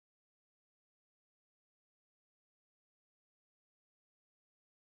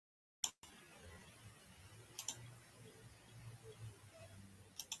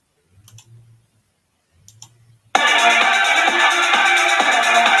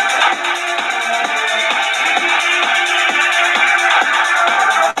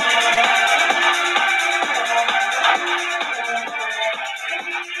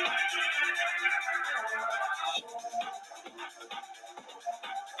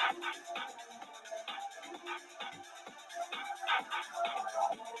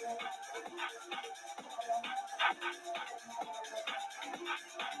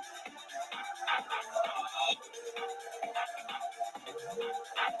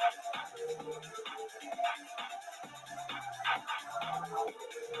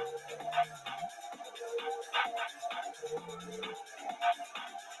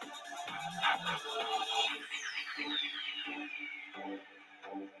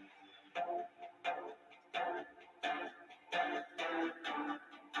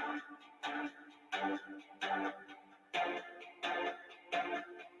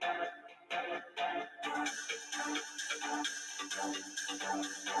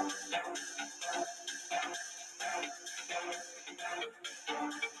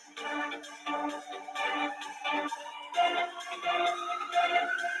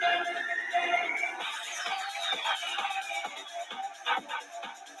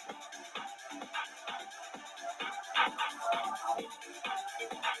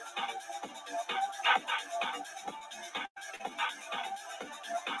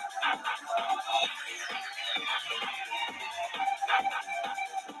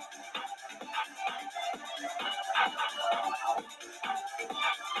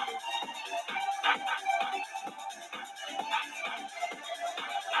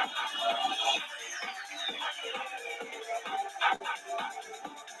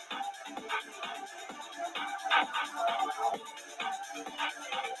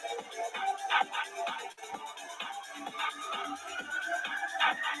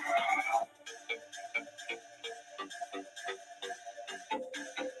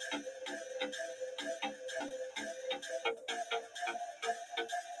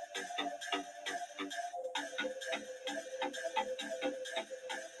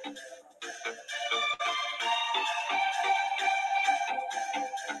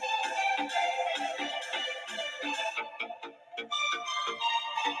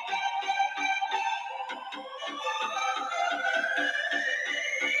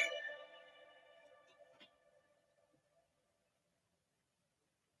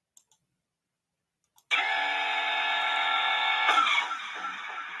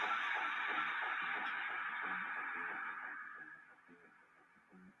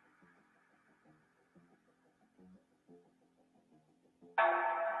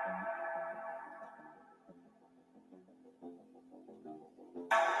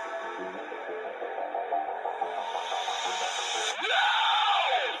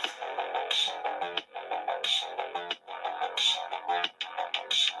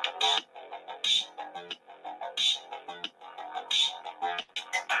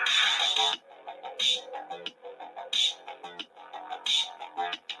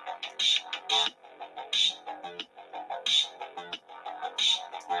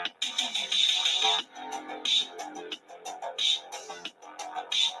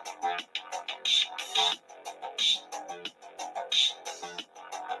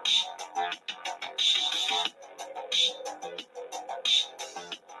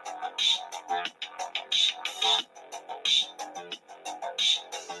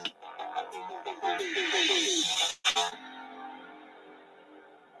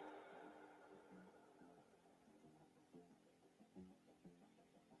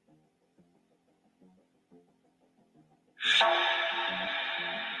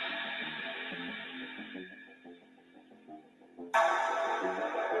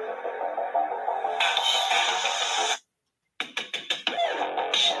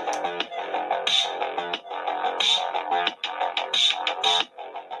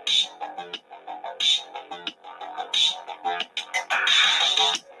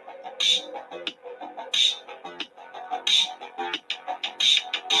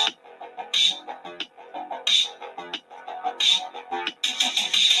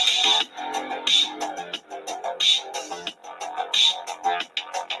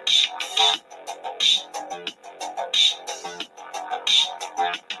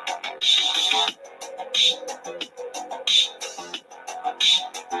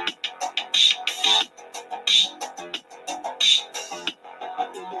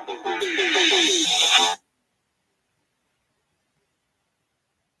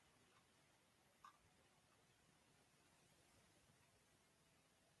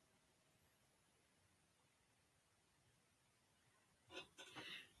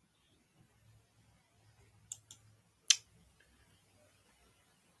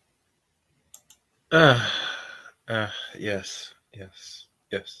Uh, yes, yes,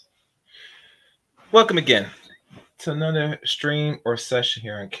 yes. Welcome again to another stream or session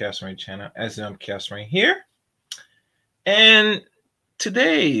here on Chaos Rain channel. As I'm Chaos Rain here, and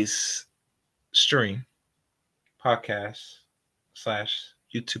Today's stream, podcast /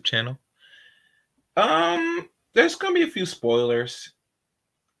 YouTube channel. There's gonna be a few spoilers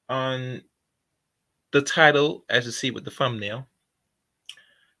on the title, as you see with the thumbnail.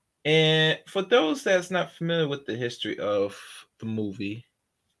 And for those that's not familiar with the history of the movie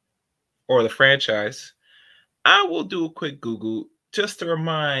or the franchise, I will do a quick Google just to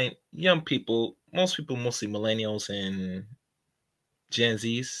remind young people, most people, mostly millennials and Gen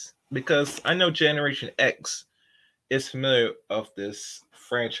Zs, because I know Generation X is familiar of this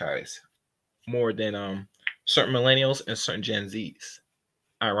franchise more than certain millennials and certain Gen Zs,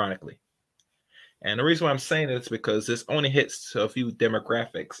 ironically. And the reason why I'm saying it is because this only hits to a few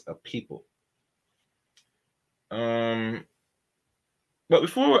demographics of people. But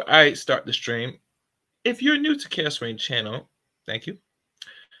before I start the stream, if you're new to Chaos Rain channel, thank you.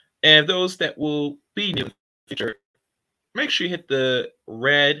 And those that will be new in the future, make sure you hit the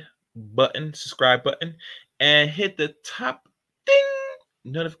red button, subscribe button, and hit the top ding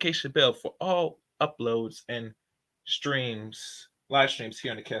notification bell for all uploads and streams, live streams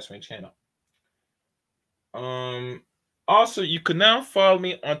here on the Chaos Rain channel. Also, you can now follow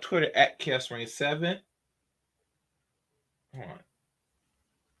me on Twitter at ChaosRain7. Hold on.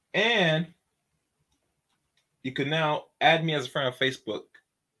 And you can now add me as a friend on Facebook,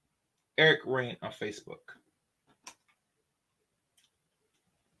 Eric Rain on Facebook.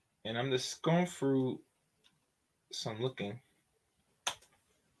 And I'm just going through some looking.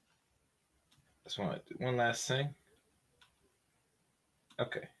 Just want to do one last thing.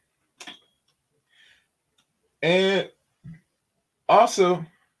 Okay. And also,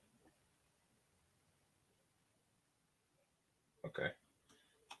 okay.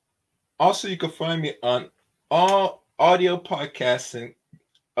 Also, you can find me on all audio podcasting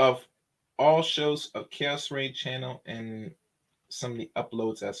of all shows of Chaos Rain channel and some of the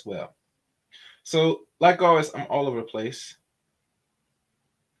uploads as well. So, like always, I'm all over the place.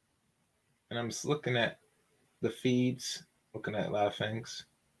 And I'm just looking at the feeds, looking at a lot of things.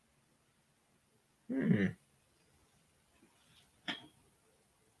 Adam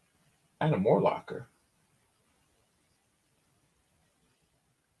Morlocker.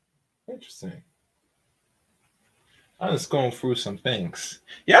 Interesting. I'm just going through some things.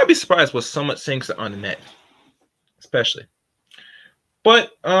 Yeah, I'd be surprised with so much things on the net, especially.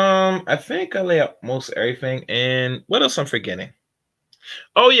 But I think I lay out most everything. And what else I'm forgetting?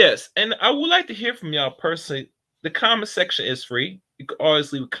 Oh yes, and I would like to hear from y'all personally. The comment section is free. You can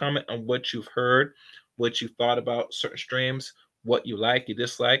always leave a comment on what you've heard, what you thought about certain streams, what you like, you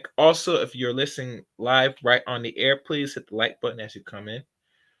dislike. Also, if you're listening live right on the air, please hit the like button as you come in.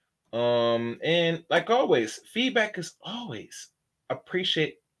 And like always, feedback is always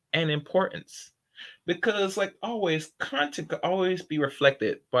appreciated and importance, because like always, content can always be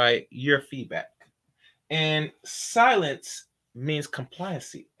reflected by your feedback, and silence means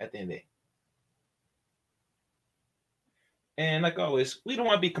compliancy at the end of the day. And like always, we don't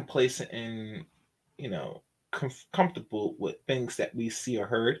want to be complacent and comfortable with things that we see or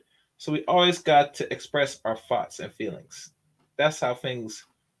heard. So we always got to express our thoughts and feelings. That's how things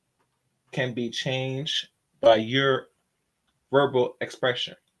can be changed, by your verbal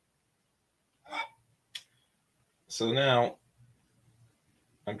expression. So now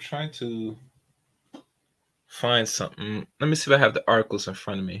I'm trying to find something. Let me see if I have the articles in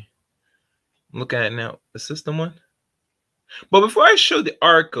front of me. I'm looking at it now. Is this the one? But before I show the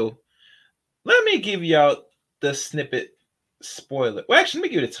article, let me give y'all the snippet spoiler. Well, actually, let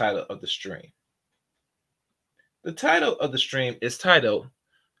me give you the title of the stream. The title of the stream is titled,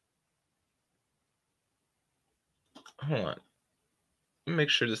 hold on, let me make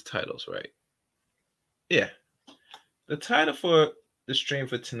sure this title's right. Yeah. The title for the stream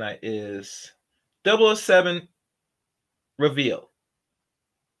for tonight is 007 Reveal.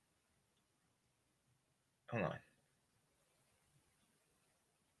 Hold on.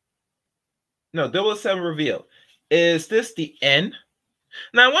 No, 007 Reveal. Is this the end?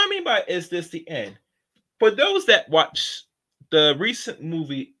 Now, what I mean by is this the end? For those that watch the recent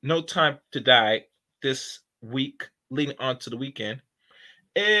movie No Time to Die this week, leading on to the weekend,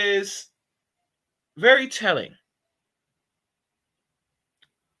 is very telling.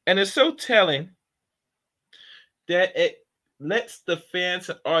 And it's so telling that it lets the fans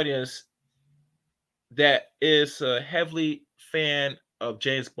and audience that is a heavily fan of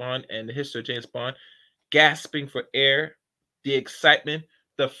James Bond and the history of James Bond gasping for air, the excitement,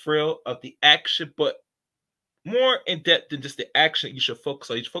 the thrill of the action, but more in depth than just the action you should focus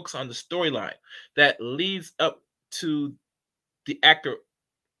on. You should focus on the storyline that leads up to the actor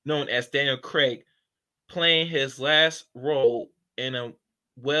known as Daniel Craig playing his last role in a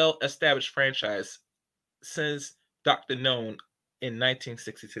well-established franchise since Dr. No in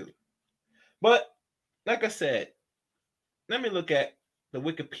 1962. But like I said, let me look at the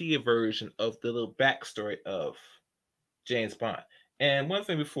Wikipedia version of the little backstory of James Bond. And one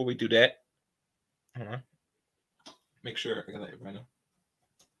thing before we do that, hold on, make sure I can let everybody know.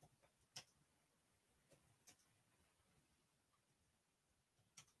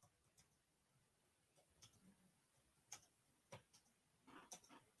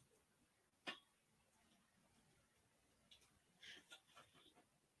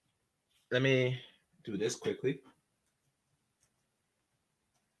 Let me do this quickly.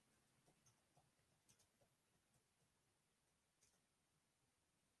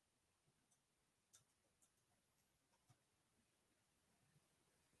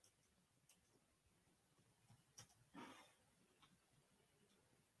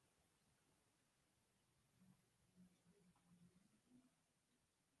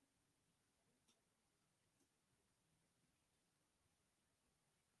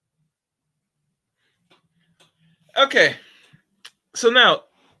 Okay, so now,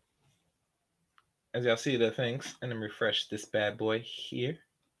 as y'all see the things, and then refresh this bad boy here.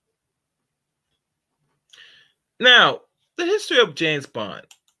 Now, the history of James Bond.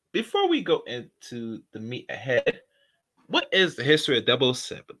 Before we go into the meat ahead, what is the history of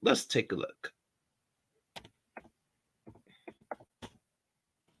 007? Let's take a look.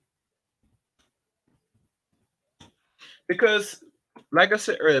 Because, like I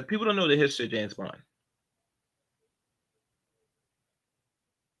said earlier, people don't know the history of James Bond.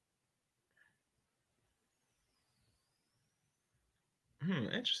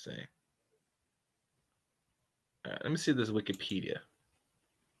 Interesting. All right, let me see this Wikipedia.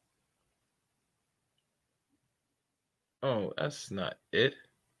 Oh, that's not it.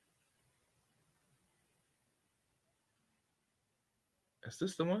 Is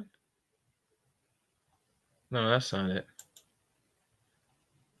this the one? No, that's not it.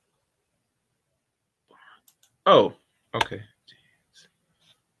 Oh, okay.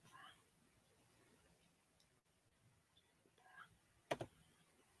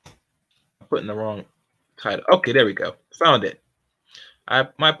 I'm putting the wrong title. Okay, there we go. Found it.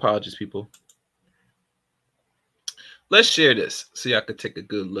 My apologies, people. Let's share this so y'all can take a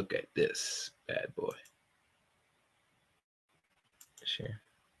good look at this bad boy. Share.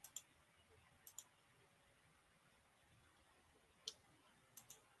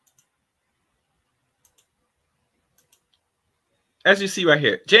 As you see right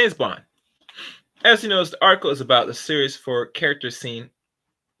here, James Bond. As you know, the article is about the series for character scene,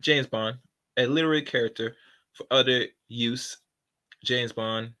 James Bond, a literary character for other use, James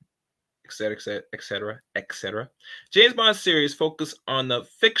Bond, etc., etc., etc., etc. James Bond series focused on the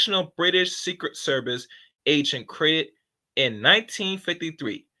fictional British Secret Service agent created in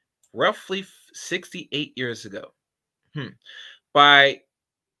 1953, roughly 68 years ago, by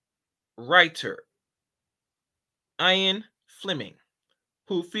writer Ian Fleming,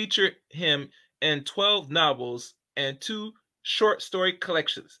 who featured him in 12 novels and 2 short story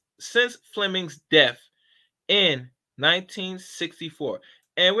collections since Fleming's death in 1964.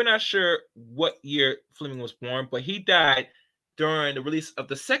 And we're not sure what year Fleming was born, but he died during the release of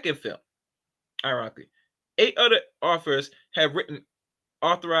the second film, ironically. 8 other authors have written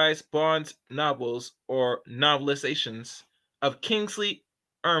authorized Bond's novels or novelizations of Kingsley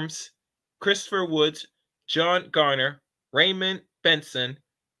Amis, Christopher Woods, John Garner, Raymond Benson,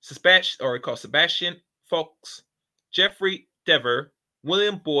 Sebastian Faulks, Jeffrey Dever,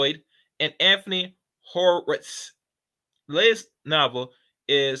 William Boyd, and Anthony Horowitz. The latest novel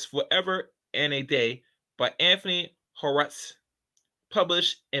is Forever and a Day by Anthony Horowitz,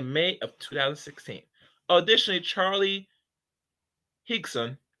 published in May of 2016. Additionally, Charlie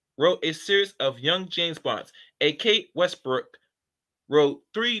Higson wrote a series of young James Bonds. Kate Westbrook wrote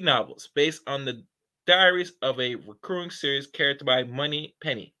 3 novels based on the diaries of a recurring series character by Money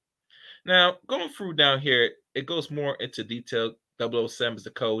Penny. Now, going through down here, it goes more into detail. 007 is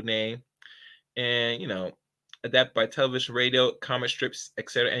the code name. And, adapted by television, radio, comic strips,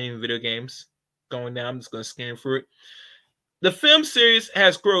 etc., and even video games. Going down, I'm just going to scan through it. The film series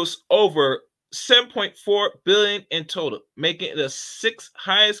has grossed over $7.4 billion in total, making it the 6th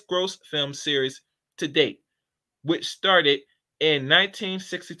highest gross film series to date, which started in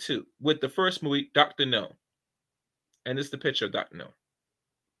 1962 with the first movie, Dr. No. And this is the picture of Dr. No.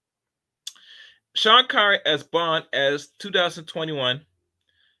 Sean Connery as Bond as 2021.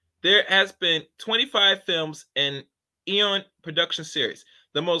 There has been 25 films in Eon production series.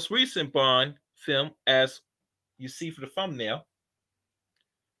 The most recent Bond film, as you see for the thumbnail,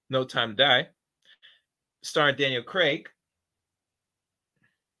 No Time to Die, starring Daniel Craig,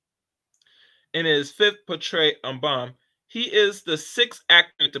 in his fifth portray on Bond. He is the sixth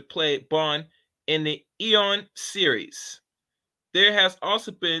actor to play Bond in the Eon series. There has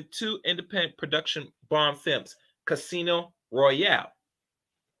also been two independent production Bond films, Casino Royale.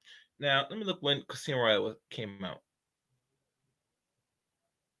 Now, let me look when Casino Royale came out.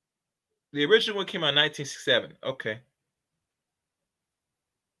 The original one came out in 1967. Okay.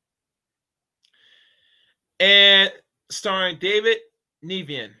 And starring David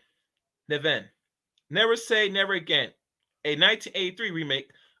Niven. Never Say Never Again, a 1983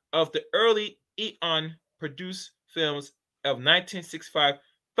 remake of the early Eon produced films of 1965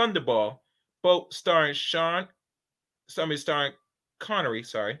 Thunderball, both starring starring Connery,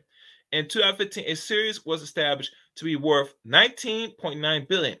 In 2015, a series was established to be worth $19.9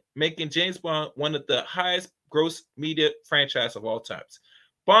 billion, making James Bond one of the highest gross media franchises of all times.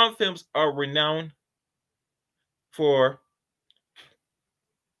 Bond films are renowned for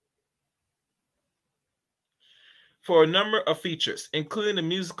a number of features, including the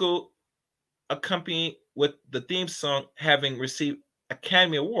musical accompanied with the theme song having received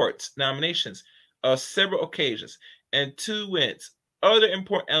Academy Awards nominations on several occasions and 2 wins. Other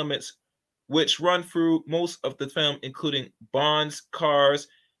important elements which run through most of the film, including Bond's cars,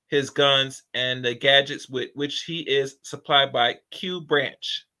 his guns, and the gadgets with which he is supplied by Q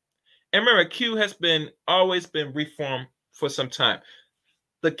Branch. And remember, Q has always been reformed for some time.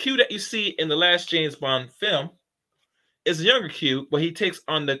 The Q that you see in the last James Bond film is a younger Q, but he takes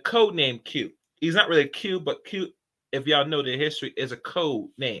on the code name Q. He's not really a Q, but Q, if y'all know the history, is a code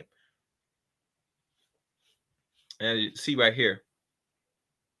name. And you see right here.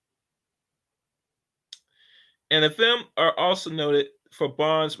 And the film are also noted for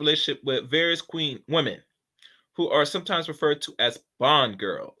Bond's relationship with various women, who are sometimes referred to as Bond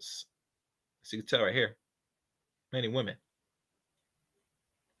girls. As you can tell right here, many women.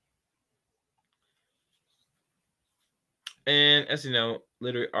 And as you know,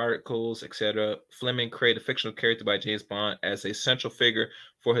 literary articles, etc., Fleming created a fictional character by James Bond as a central figure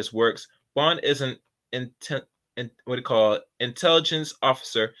for his works. Bond is an intelligence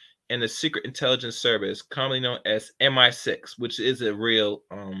officer in the Secret Intelligence Service, commonly known as MI6, which is a real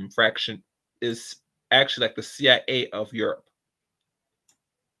fraction, is actually like the CIA of Europe.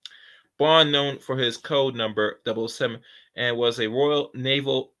 Bond, known for his code number 007, and was a Royal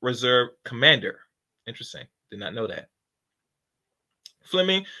Naval Reserve commander. Interesting. Did not know that.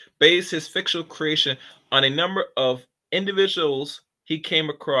 Fleming based his fictional creation on a number of individuals he came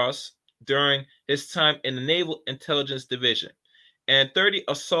across during his time in the Naval Intelligence Division, and 30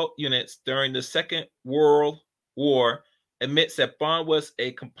 assault units during the Second World War. Admits that Bond was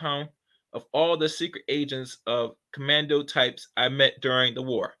a compound of all the secret agents of commando types I met during the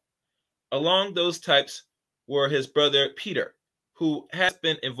war. Along those types were his brother Peter, who has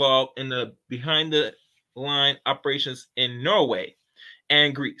been involved in the behind-the-line operations in Norway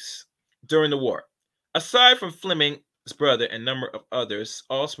and Greece during the war. Aside from Fleming's brother, and a number of others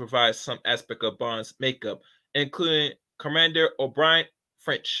also provide some aspect of Bond's makeup, including Commander O'Brien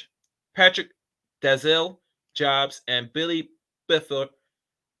French, Patrick Dalzell Jobs, and Billy Bithor,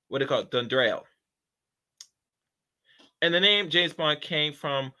 Dundrell. And the name James Bond came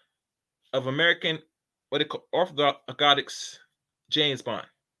from of American orthodox James Bond.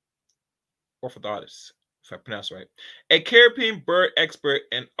 Orthodox, if I pronounce it right. A Caribbean bird expert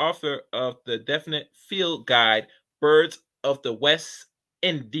and author of the definite field guide, Birds of the West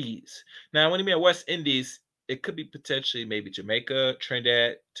Indies. Now, when you mean West Indies, it could be potentially maybe Jamaica,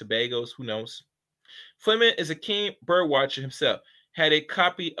 Trinidad, Tobago, who knows. Fleming is a keen bird watcher himself, had a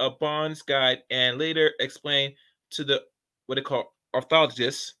copy of Bond's guide, and later explained to the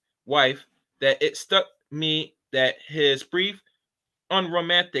ornithologist's wife that it struck me that his brief,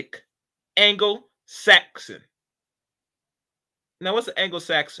 unromantic Anglo-Saxon. Now, what's an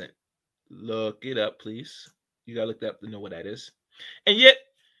Anglo-Saxon? Look it up, please. You gotta look that up to know what that is. And yet,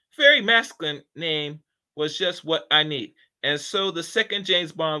 very masculine name was just what I need. And so the second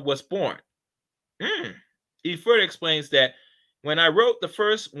James Bond was born. He further explains that when I wrote the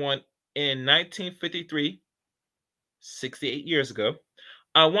first one in 1953, 68 years ago,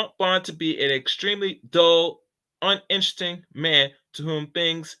 I want Bond to be an extremely dull, uninteresting man to whom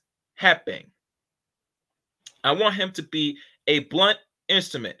things happen. I want him to be a blunt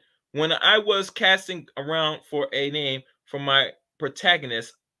instrument. When I was casting around for a name for my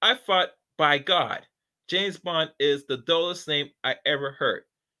protagonist, I thought, by God, James Bond is the dullest name I ever heard.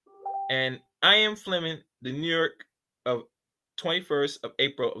 And Ian Fleming, the New York of 21st of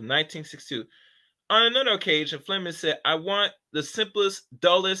April of 1962. On another occasion, Fleming said, I want the simplest,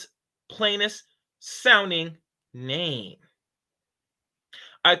 dullest, plainest sounding name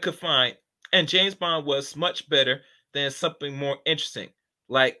I could find. And James Bond was much better than something more interesting,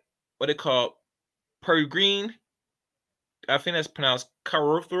 like what they call Peregrine. I think that's pronounced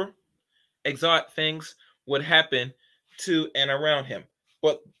Carruthers. Exotic things would happen to and around him,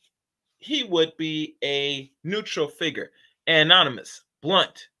 but he would be a neutral figure, anonymous,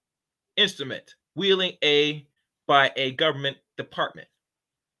 blunt instrument wielding a by a government department.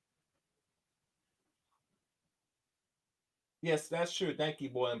 Yes, that's true. Thank you,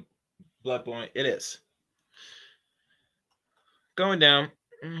 boy. Bloodborne. It is. Going down.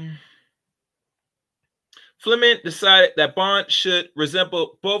 Fleming decided that Bond should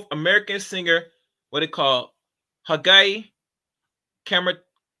resemble both American singer, what they call Hagai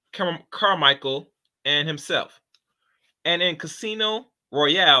Carmichael, and himself. And in Casino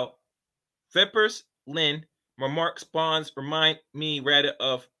Royale, Vipers Lynn remarks Bonds remind me rather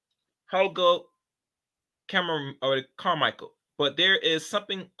of Hugo Carmichael, but there is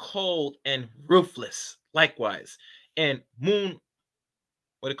something cold and ruthless, likewise, and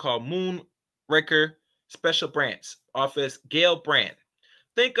what they call Moonraker Special Branch Office Gail Brand.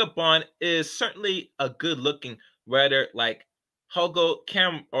 Think of Bond is certainly a good-looking, rather like Hugo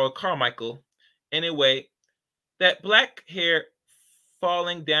Carmichael in a way. That black hair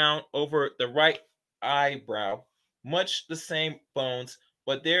falling down over the right eyebrow, much the same bones,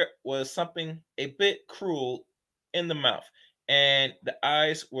 but there was something a bit cruel in the mouth, and the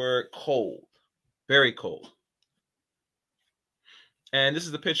eyes were cold, very cold. And this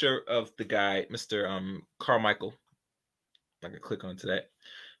is the picture of the guy, Mr. Carmichael. I can click onto that.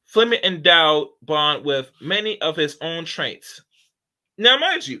 Fleming endowed Bond with many of his own traits. Now,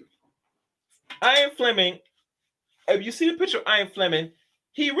 mind you, Ian Fleming, if you see the picture of Ian Fleming,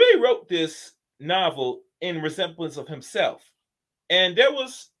 he really wrote this novel in resemblance of himself. And there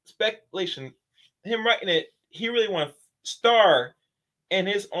was speculation, him writing it, he really wanted to star in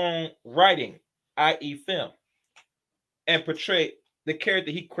his own writing, i.e. film, and portray the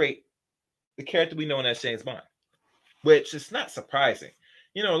character he created, the character we know as James Bond, which is not surprising.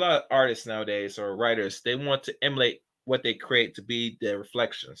 You know, a lot of artists nowadays or writers, they want to emulate what they create to be their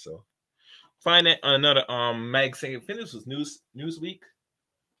reflection. So find it on another magazine. I think this was Newsweek,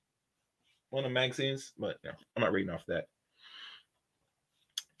 one of the magazines, but no, I'm not reading off that.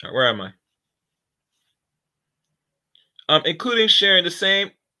 All right, where am I? Including sharing the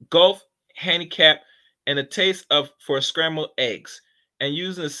same golf handicap and a taste for scrambled eggs, and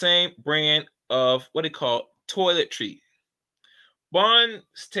using the same brand of what they call toiletry. Bond's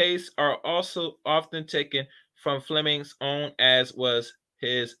tastes are also often taken from Fleming's own, as was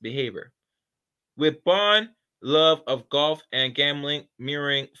his behavior. With Bond's love of golf and gambling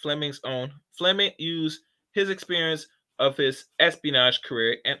mirroring Fleming's own, Fleming used his experience of his espionage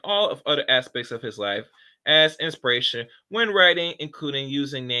career and all of other aspects of his life as inspiration when writing, including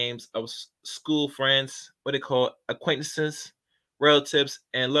using names of school friends, what they call acquaintances, relatives,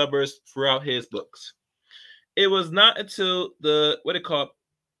 and lovers throughout his books. It was not until the what they call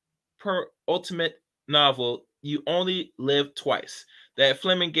ultimate novel, You Only Live Twice, that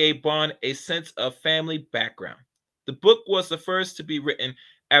Fleming gave Bond a sense of family background. The book was the first to be written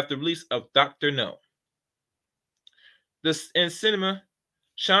after the release of Dr. No. In cinema,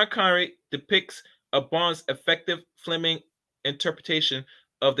 Sean Connery depicts a Bond's effective Fleming interpretation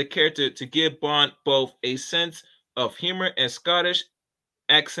of the character to give Bond both a sense of humor and Scottish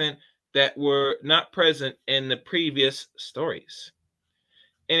accent that were not present in the previous stories.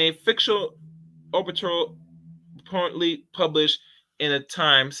 In a fictional obituary reportedly published in the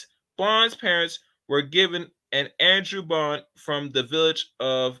Times, Bond's parents were given an Andrew Bond from the village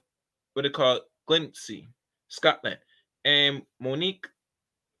of what they call Glennsea, Scotland, and Monique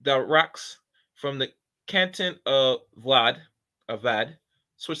Darracq from the canton of Vad,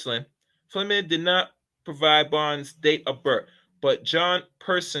 Switzerland. Fleming did not provide Bond's date of birth, but John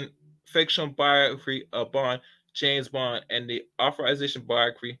Person fictional biography of Bond, James Bond, and the authorization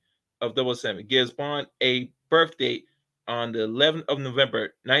biography of 007 gives Bond a birth date on the 11th of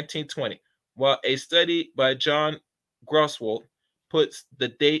November 1920, while a study by John Grosswald puts the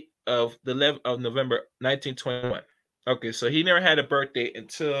date of the 11th of November 1921. Okay, so he never had a birth date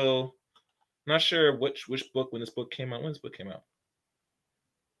until not sure which book when this book came out. When this book came out?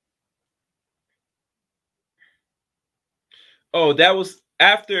 Oh, that was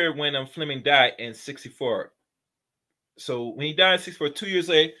after when Fleming died in '64. So when he died in '64, 2 years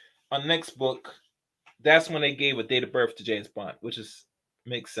later, on the next book, that's when they gave a date of birth to James Bond, which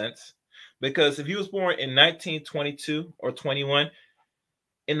makes sense. Because if he was born in 1922 or 21,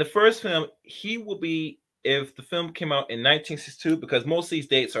 in the first film, he will be, if the film came out in 1962, because most of these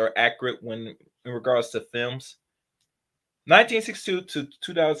dates are accurate when in regards to films. 1962 to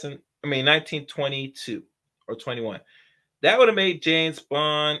 2000, I mean, 1922 or 21. That would have made James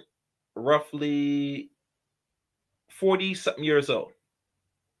Bond roughly 40 something years old,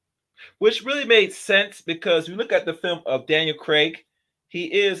 which really made sense because we look at the film of Daniel Craig. He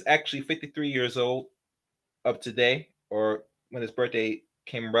is actually 53 years old of today, or when his birthday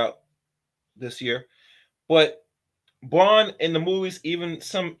came about this year. But Bond in the movies, even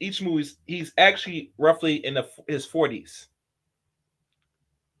some each movies, he's actually roughly in his 40s.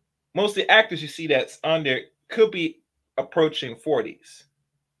 Most of the actors you see that's on there could be approaching 40s,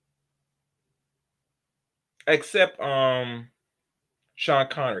 except Sean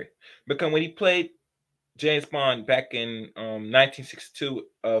Connery, because when he played James Bond back in 1962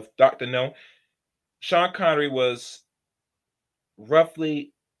 of Doctor No, Sean Connery was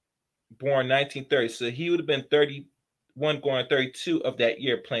roughly born 1930, so he would have been 31 going 32 of that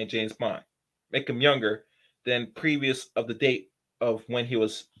year playing James Bond, make him younger than previous of the date of when he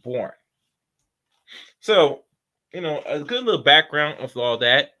was born. So, a good little background of all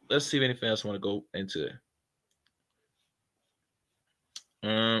that. Let's see if anything else I want to go into.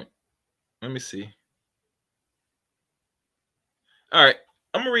 Let me see. All right,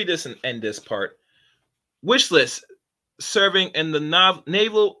 I'm gonna read this and end this part. Wish list. Serving in the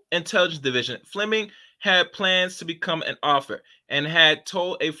Naval Intelligence Division, Fleming had plans to become an author and had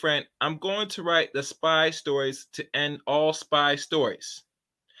told a friend, "I'm going to write the spy stories to end all spy stories."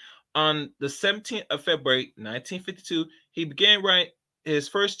 On the 17th of February, 1952, he began writing his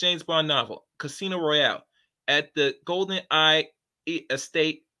first James Bond novel, Casino Royale, at the Golden Eye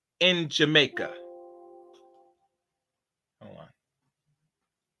Estate in Jamaica. Hold on.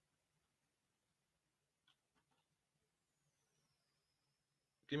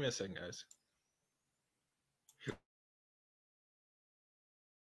 Give me a second, guys.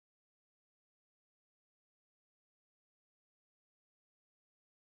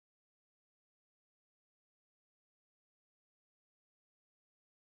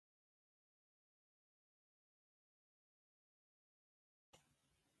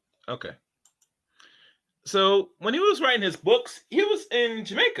 Okay. So when he was writing his books, he was in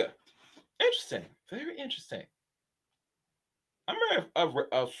Jamaica. Interesting. Very interesting. I remember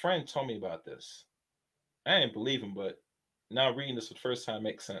a friend told me about this. I didn't believe him, but now reading this for the first time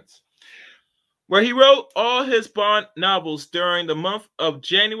makes sense. Where he wrote all his Bond novels during the month of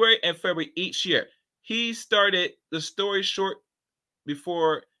January and February each year. He started the story short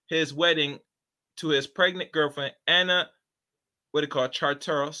before his wedding to his pregnant girlfriend, Anna, what they call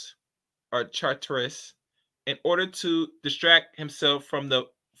Charteris, or Charteris, in order to distract himself from the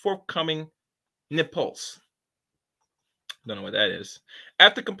forthcoming Nipples. Don't know what that is.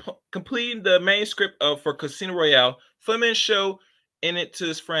 After completing the manuscript for Casino Royale, Fleming showed it to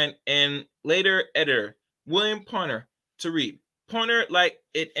his friend and later editor, William Ponner, to read. Ponner liked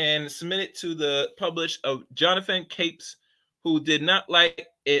it and submitted to the publisher of Jonathan Capes, who did not like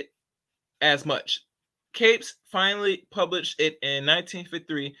it as much. Capes finally published it in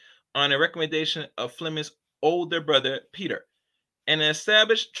 1953 on a recommendation of Fleming's older brother, Peter, an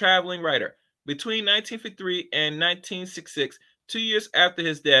established traveling writer. Between 1953 and 1966, 2 years after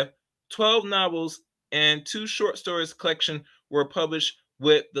his death, 12 novels and 2 short stories collection were published,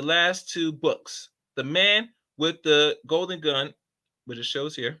 with the last 2 books, The Man with the Golden Gun, which it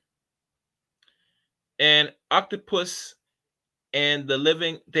shows here, and Octopus and the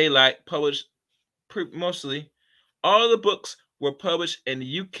Living Daylight, published mostly. All the books were published in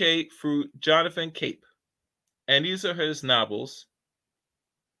the UK through Jonathan Cape. And these are his novels,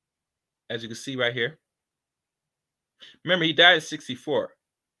 as you can see right here. Remember, he died at 64.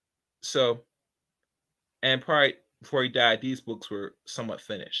 So, and probably before he died, these books were somewhat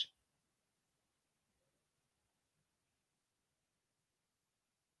finished.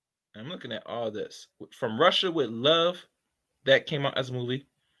 I'm looking at all this. From Russia with Love, that came out as a movie.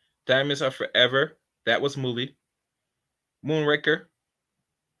 Diamonds Are Forever, that was a movie. Moonraker,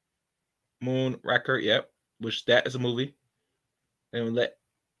 yep, which that is a movie. Live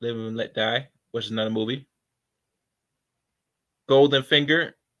and Let Die, which is another movie. Golden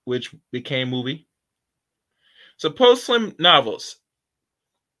Finger, which became a movie. So post-Fleming novels.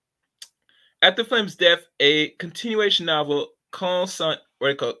 After Fleming's death, a continuation novel, Colonel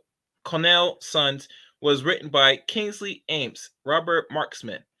Sons, was written by Kingsley Amis, Robert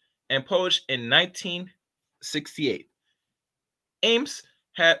Marksman, and published in 1968. Amis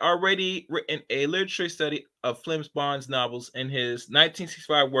had already written a literary study of Fleming Bond's novels in his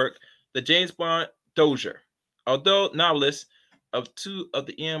 1965 work, The James Bond Dozier. Although novelist of 2 of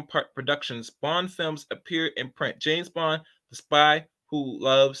the Ian Park Productions Bond films appeared in print, James Bond, The Spy Who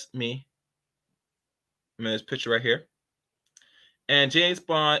Loves Me, I'm in this picture right here, and James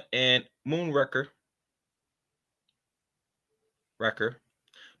Bond and Moonraker,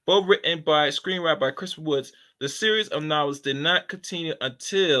 both written by screenwriter by Christopher Woods. The series of novels did not continue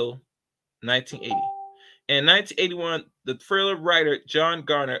until 1980. In 1981, the thriller writer John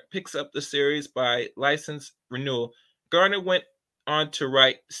Garner picks up the series by license renewal. Garner went on to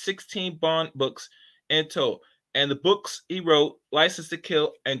write 16 Bond books in total, and the books he wrote, License to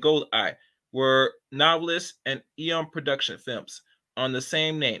Kill and Goldeneye, were novelists and Eon production films on the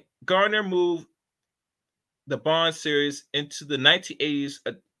same name. Garner moved the Bond series into the 1980s,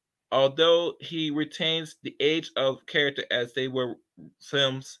 although he retains the age of character as they were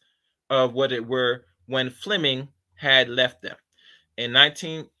films of what it were when Fleming had left them. In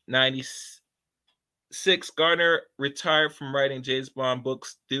 1996, Garner retired from writing James Bond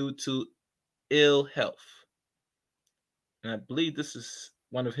books due to ill health. And I believe this is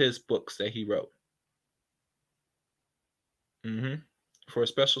one of his books that he wrote. For a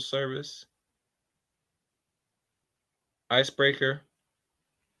special service, Icebreaker,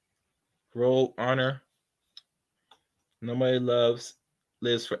 Roll Honor, Nobody Lives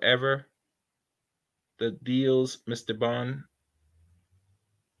Forever, The Deals, Mr. Bond,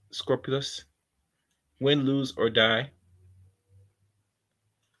 Scrupulous, Win, Lose, or Die,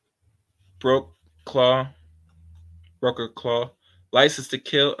 Broker Claw, License to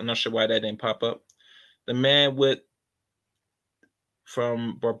Kill. I'm not sure why that didn't pop up. The Man with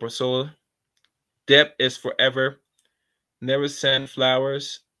from Barbarossa, Depth is Forever, Never Send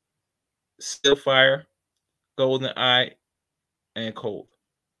Flowers, Still Fire, Golden Eye, and Cold.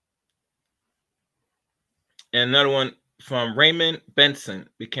 And another one from Raymond Benson,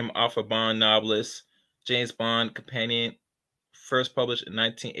 became Arthur Bond novelist, James Bond companion, first published in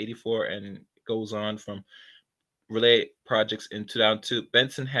 1984, and goes on from related projects in 2002.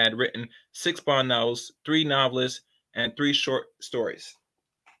 Benson had written 6 Bond novels, 3 novelists, and 3 short stories.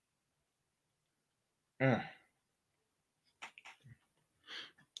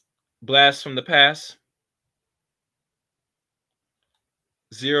 Blast from the Past,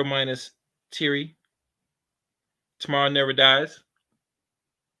 Zero Minus Theory, Tomorrow Never Dies,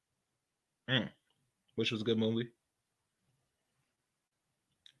 which was a good movie.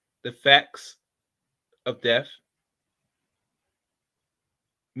 The Facts of Death,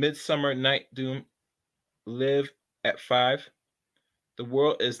 Midsummer Night Doom, Live at 5, The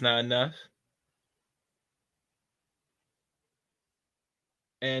World Is Not Enough.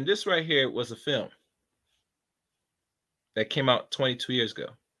 And this right here was a film that came out 22 years ago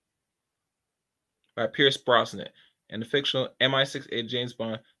by Pierce Brosnan and the fictional MI6 agent James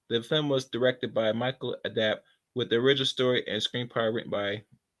Bond. The film was directed by Michael Adapt with the original story and screenplay written by,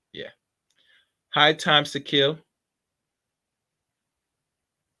 High Times to Kill.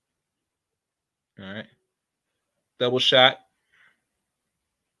 All right. Double Shot.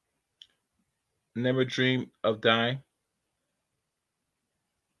 Never Dream of Dying.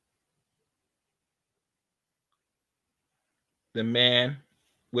 The Man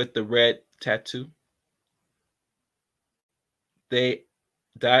with the Red Tattoo. They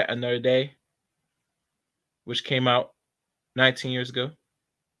Die Another Day, which came out 19 years ago.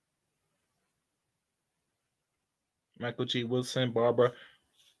 Michael G. Wilson, Barbara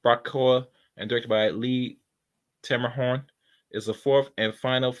Bacall, and directed by Lee Tamerhorn, is the 4th and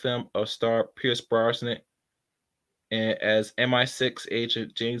final film of star Pierce Brosnan. And as MI6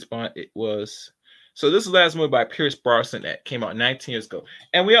 agent James Bond, it was. So this is the last movie by Pierce Brosnan that came out 19 years ago.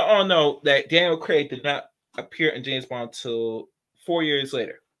 And we all know that Daniel Craig did not appear in James Bond until 4 years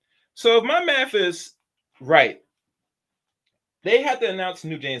later. So if my math is right, they had to announce a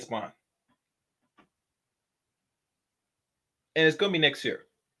new James Bond. And it's going to be next year.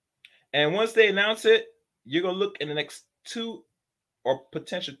 And once they announce it, you're going to look in the next 2 or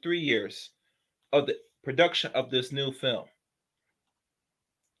potential 3 years of the production of this new film.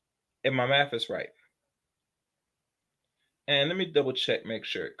 If my math is right. And let me double check, make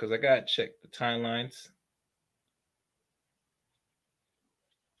sure, because I got to check the timelines.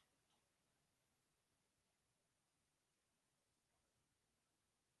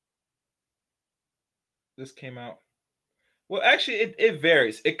 This came out. Well, actually, it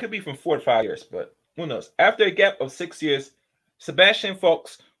varies. It could be from 4 to 5 years, but who knows? After a gap of 6 years, Sebastian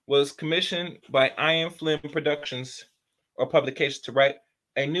Faulks was commissioned by Iron Flynn Productions or Publications to write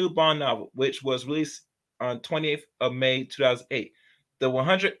a new Bond novel, which was released on 28th of May 2008, the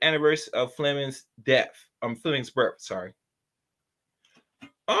 100th anniversary of Fleming's birth. Sorry.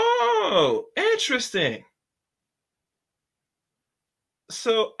 Oh, interesting.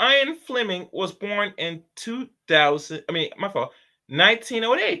 So Ian Fleming was born in 1908.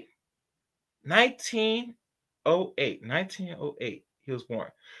 1908. 1908. He was born.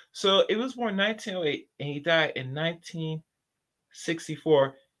 So it was born 1908 and he died in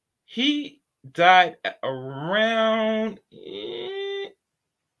 1964. He died at around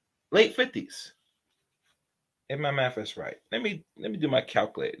late 50s. If my math is right. Let me do my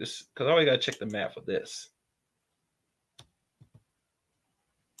calculator. This because I always gotta check the math of this.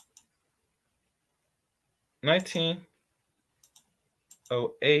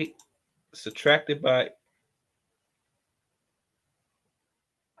 $19.08 subtracted by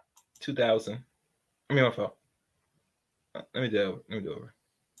 2000. I mean, my fault. Let me do it over.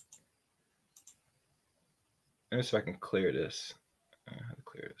 Let me see if I can clear this. How to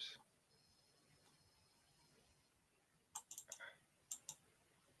clear this?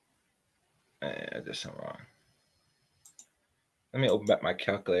 I did something wrong. Let me open back my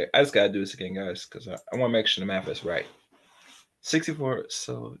calculator. I just gotta do this again, guys, because I want to make sure the math is right. 64.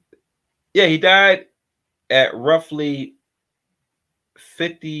 So, yeah, he died at roughly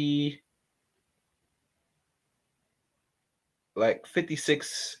 50, like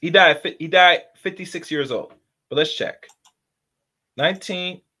 56. He died 56 years old. But let's check.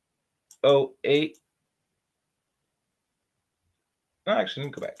 1908. No, actually, let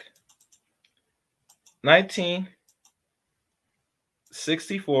me go back.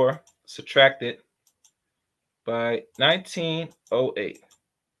 1964 subtracted by 1908.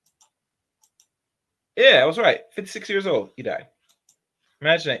 Yeah, I was right. 56 years old. He died.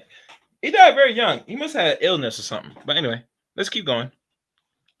 Imagine that. He died very young. He must have had illness or something. But anyway, let's keep going.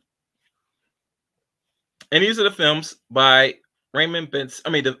 And these are the films by Raymond Benson. I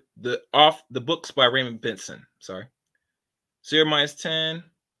mean, the books by Raymond Benson. Sorry. 0 minus 10.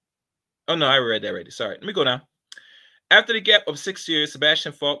 Oh, no, I read that already. Sorry. Let me go down. After the gap of 6 years,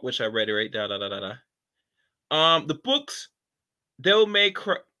 Sebastian Falk, which I read already. The books, Devil May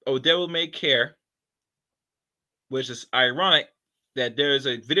Care, which is ironic that there is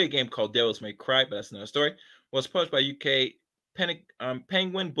a video game called Devils May Cry, but that's another story, was published by UK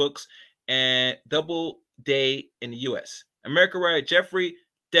Penguin Books and Doubleday in the US. American writer Jeffrey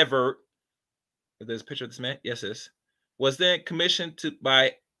Devert, if there's a picture of this man, yes, it is, was then commissioned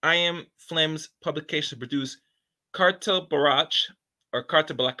by I.M. Flem's publication to produce Carta Barach, or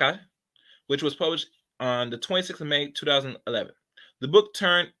Carta Blanca, which was published on the 26th of May, 2011. The book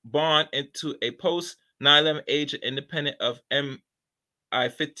turned Bond into a post-9/11 agent independent of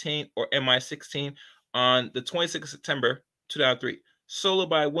MI15 or MI16 on the 26th of September, 2003. Solo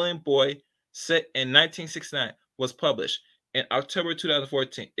by William Boyd, set in 1969, was published. In October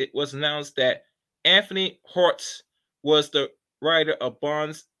 2014, it was announced that Anthony Hortz was the writer of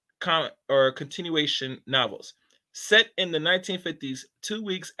Bond's continuation novels. Set in the 1950s, 2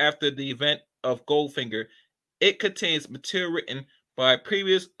 weeks after the event of Goldfinger, it contains material written by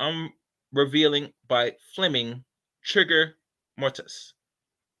previous unrevealing by Fleming, Trigger Mortis.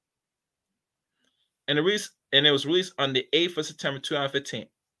 And it was released on the 8th of September 2015.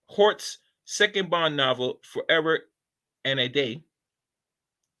 Hort's second Bond novel, Forever and a Day,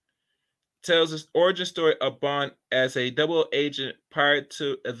 tells the origin story of Bond as a double agent prior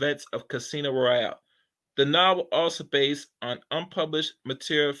to events of Casino Royale. The novel, also based on unpublished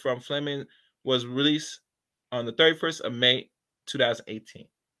material from Fleming, was released on the 31st of May, 2018.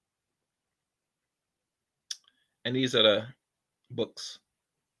 And these are the books.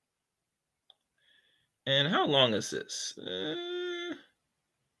 And how long is this?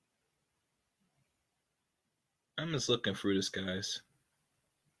 I'm just looking through this, guys.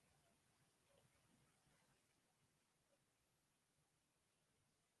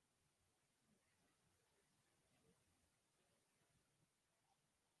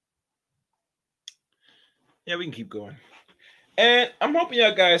 Yeah, we can keep going. And I'm hoping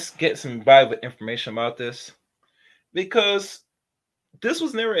y'all guys get some valuable information about this, because this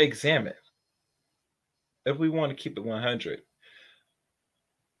was never examined. If we want to keep it 100,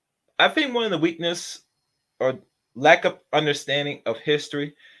 I think one of the weakness or lack of understanding of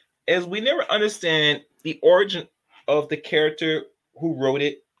history is we never understand the origin of the character who wrote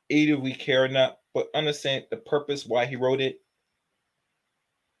it, either we care or not, but understand the purpose why he wrote it.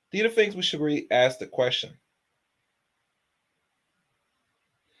 These are things we should really ask the question.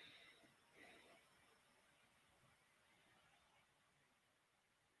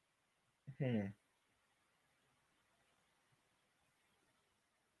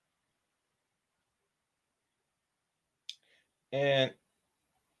 And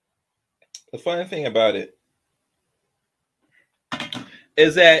the funny thing about it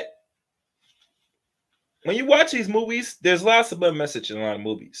is that when you watch these movies, there's lots of message in a lot of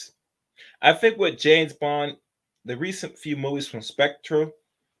movies. I think with James Bond, the recent few movies from Spectre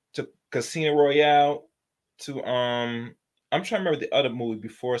to Casino Royale to I'm trying to remember the other movie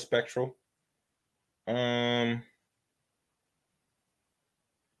before Spectral. Um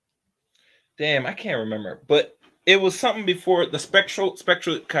Damn, I can't remember. But it was something before the Spectral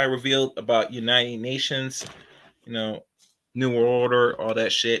kind of revealed about United Nations, you know, New World Order, all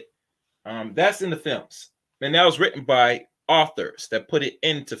that shit. That's in the films. And that was written by authors that put it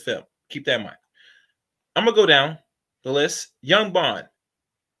into film. Keep that in mind. I'm gonna go down the list. Young Bond.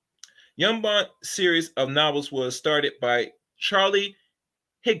 Young Bond series of novels was started by Charlie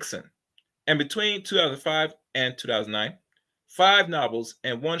Higson. And between 2005 and 2009, 5 novels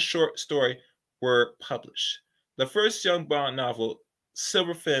and 1 short story were published. The first Young Bond novel,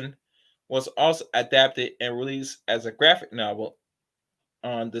 Silverfin, was also adapted and released as a graphic novel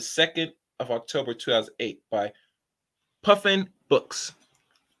on the 2nd of October 2008 by Puffin Books.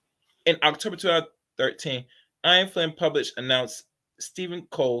 In October 2013, Iron Flame Published announced Stephen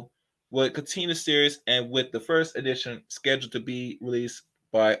Cole would continue the series, and with the first edition scheduled to be released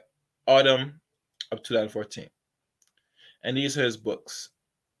by autumn of 2014. And these are his books.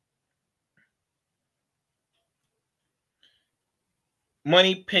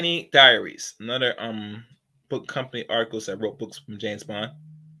 Moneypenny Diaries, another book company articles that wrote books from James Bond.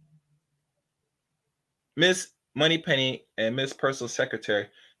 Miss Moneypenny and Miss Personal Secretary.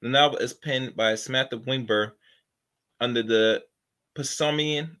 The novel is penned by Samantha Wingber under the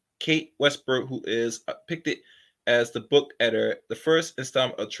pseudonym Kate Westbrook, who is depicted as the book editor. The first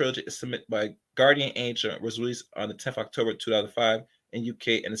installment of the trilogy is submitted by Guardian Angel, was released on the 10th of October 2005 in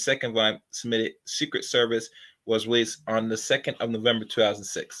UK, and the second volume, submitted Secret Service, was released on the 2nd of November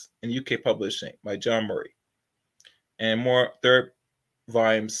 2006 in UK publishing by John Murray. And more third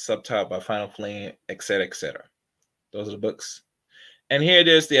volumes subtitled by Final Flame, etc., etc. Those are the books. And here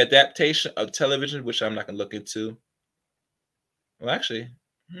there's the adaptation of television, which I'm not going to look into. Well, actually,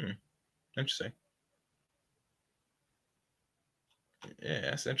 interesting. Yeah,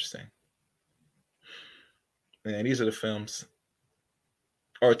 that's interesting. And these are the films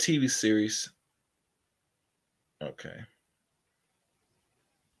or TV series. Okay.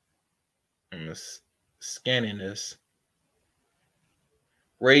 I'm just scanning this.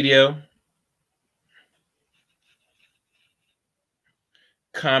 Radio,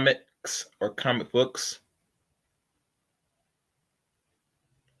 comics or comic books,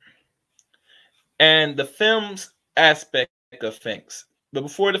 and the film's aspect of things. But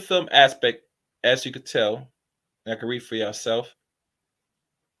before the film aspect, as you could tell, I can read for yourself.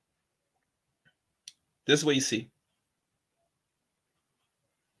 This is what you see.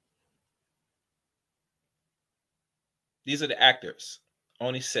 These are the actors,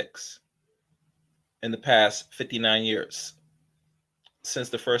 only 6 in the past 59 years since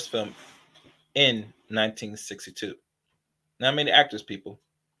the first film in 1962. Not many actors, people.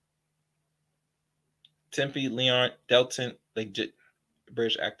 Timothy Leon Dalton, legit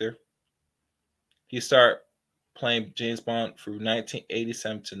British actor. He started playing James Bond from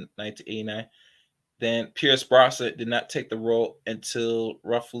 1987 to 1989. Then Pierce Brosnan did not take the role until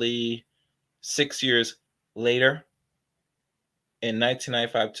roughly 6 years later in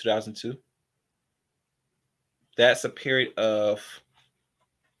 1995 2002. That's a period of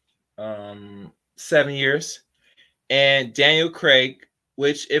 7 years. And Daniel Craig,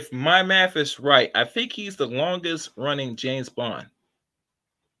 which, if my math is right, I think he's the longest running James Bond.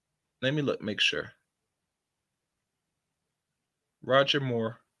 Let me look, make sure. Roger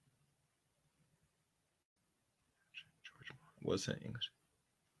Moore. Was in English.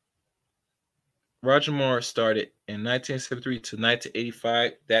 Roger Moore started in 1973 to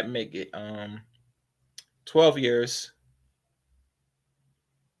 1985. That make it 12 years.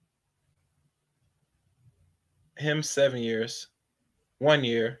 Him 7 years. 1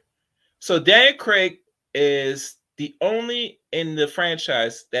 year. So Daniel Craig is the only in the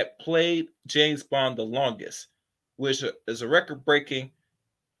franchise that played James Bond the longest, which is a record breaking,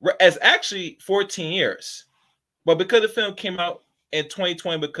 as actually 14 years. But because the film came out in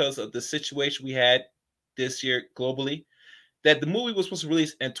 2020 because of the situation we had this year globally, that the movie was supposed to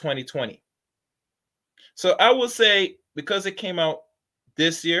release in 2020. So I would say because it came out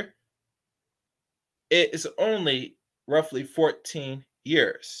this year, it is only roughly 14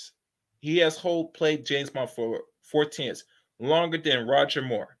 years. He has played James Bond for 14 years, longer than Roger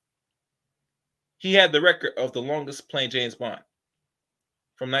Moore. He had the record of the longest playing James Bond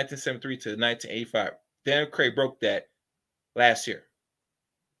from 1973 to 1985. Daniel Craig broke that last year.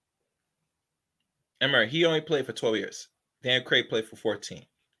 And remember, he only played for 12 years. Daniel Craig played for 14.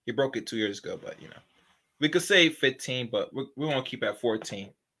 He broke it 2 years ago, but we could say 15, but we want to keep at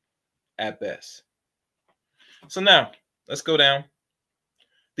 14 at best. So now let's go down.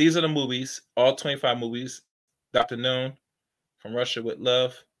 These are the movies, all 25 movies Dr. Noon, From Russia with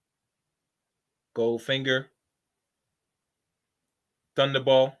Love, Goldfinger,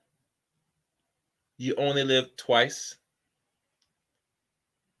 Thunderball, You Only Live Twice,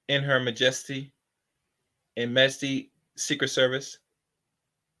 In Her Majesty, In Majesty Secret Service,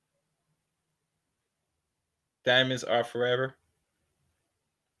 Diamonds Are Forever,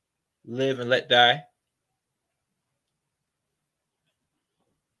 Live and Let Die,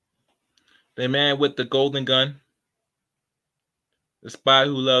 The Man with the Golden Gun, The Spy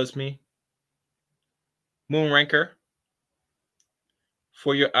Who Loves Me, Moonraker,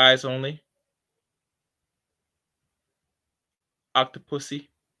 For Your Eyes Only, Octopussy,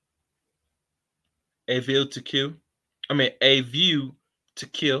 A View to Kill. A View to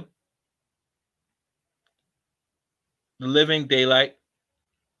Kill, The Living Daylight,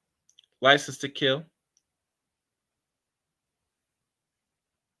 License to Kill,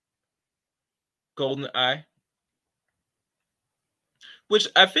 Golden Eye, which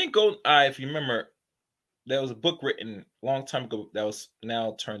I think Golden Eye, if you remember, there was a book written a long time ago that was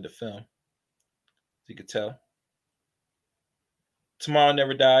now turned to film. As you could tell. Tomorrow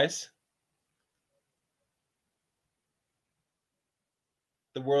Never Dies.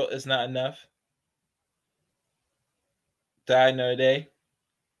 The World Is Not Enough. Die Another Day.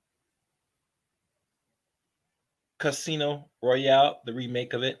 Casino Royale, the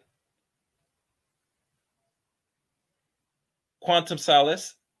remake of it. Quantum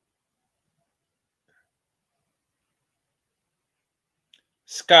Solace.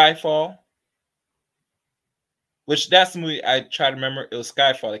 Skyfall. Which that's the movie I try to remember. It was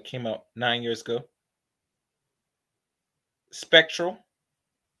Skyfall that came out 9 years ago. Spectral.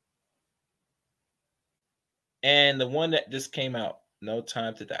 And the one that just came out, No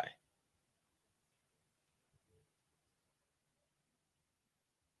Time to Die.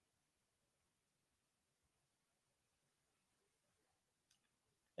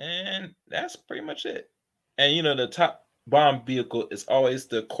 And that's pretty much it. And you know, the top bomb vehicle is always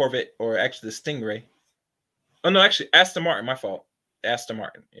the Corvette, or actually the Stingray. Oh no, actually Aston Martin, my fault. Aston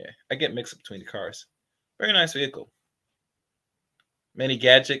Martin. Yeah. I get mixed up between the cars. Very nice vehicle. Many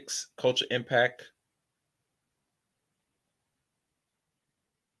gadgets, culture impact.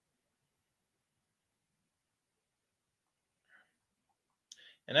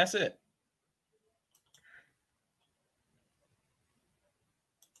 And that's it.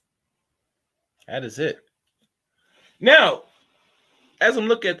 That is it. Now, as I'm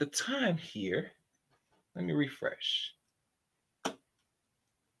looking at the time here, let me refresh.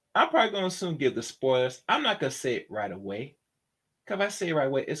 I'm probably going to soon give the spoilers. I'm not going to say it right away. Because if I say it right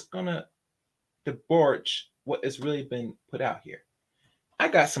away, it's going to debauch what has really been put out here. I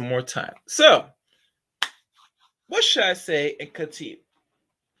got some more time. So, what should I say and continue?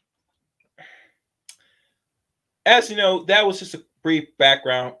 As you know, that was just a brief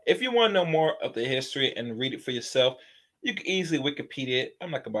background. If you want to know more of the history and read it for yourself, you can easily Wikipedia it.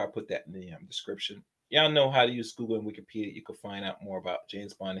 I'm not going to put that in the description. Y'all know how to use Google and Wikipedia. You can find out more about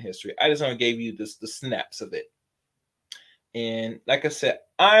James Bond and history. I just only gave you the snaps of it. And like I said,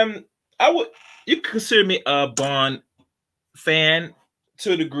 you could consider me a Bond fan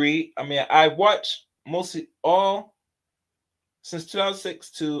to a degree. I mean, I watched mostly all since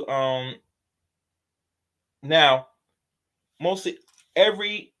 2006 to now, mostly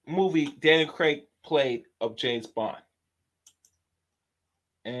every movie Daniel Craig played of James Bond.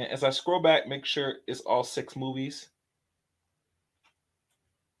 And as I scroll back, make sure it's all 6 movies.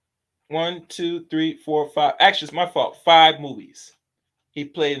 1, 2, 3, 4, 5. Actually, it's my fault. 5 movies he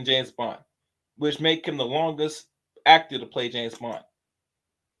played in James Bond, which make him the longest actor to play James Bond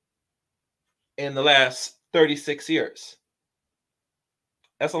in the last 36 years.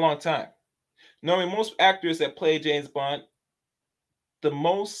 That's a long time. Normally, most actors that play James Bond, the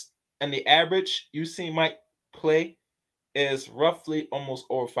most and the average you see might play is roughly almost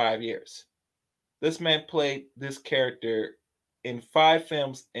over 5 years. This man played this character in 5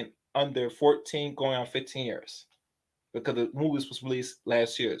 films in under 14, going on 15 years, because the movie was released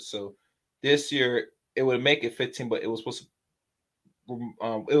last year. So this year it would make it 15, but it was supposed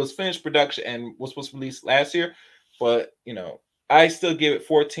to, it was finished production and was supposed to release last year. But you know, I still give it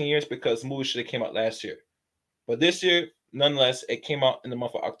 14 years because the movie should have came out last year. But this year, nonetheless, it came out in the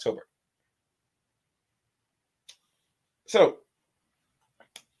month of October. So,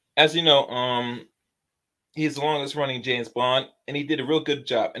 as you know, he's the longest running James Bond, and he did a real good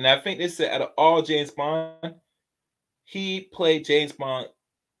job. And I think they said out of all James Bond, he played James Bond,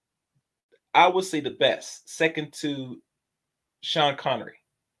 I would say, the best, second to Sean Connery.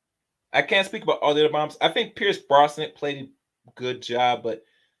 I can't speak about all the other Bonds. I think Pierce Brosnan played a good job, but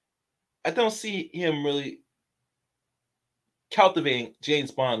I don't see him really cultivating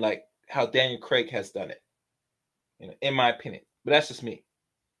James Bond like how Daniel Craig has done it, in my opinion. But that's just me.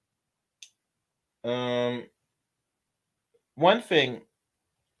 Um, One thing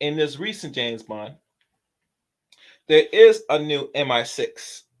in this recent James Bond, there is a new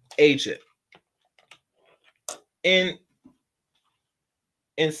MI6 agent in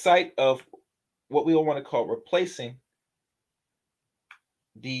sight of what we all want to call replacing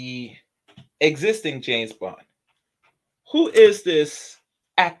the existing James Bond. Who is this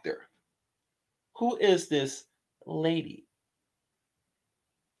actor? Who is this lady?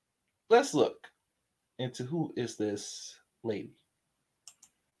 Let's look into who is this lady.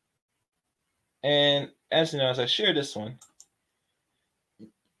 And as you know, as I share this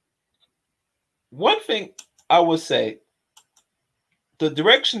one thing I would say, the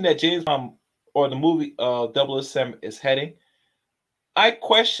direction that James Bond or the movie 007 is heading, I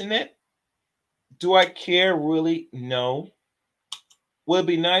question it. Do I care? Really? No. Would it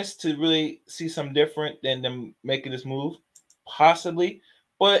be nice to really see something different than them making this move? Possibly.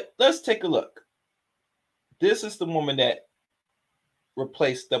 But let's take a look. This is the woman that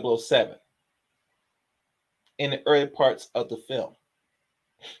replaced 007 in the early parts of the film.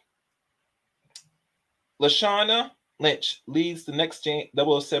 Lashana Lynch leads the next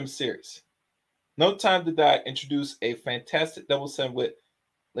 007 series. No Time to Die introduced a fantastic 007 with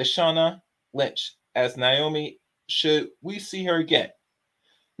Lashana Lynch as Naomi. Should we see her again?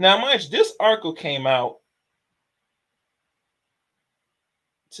 Now, mind you, this article came out.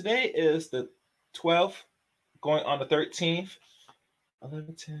 Today is the 12th, going on the 13th.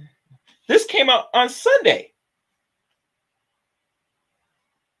 11, 10. This came out on Sunday.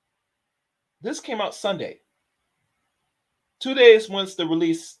 This came out Sunday. 2 days once the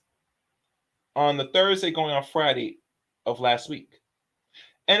release on the Thursday going on Friday of last week.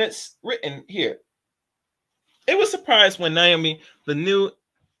 And it's written here. It was surprised when Naomi, the new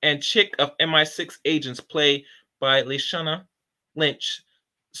and chick of MI6 agents played by Lashana Lynch,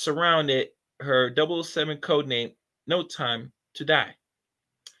 surrounded her 007 codename No Time to Die.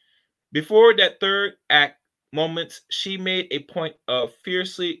 Before that third act moments, she made a point of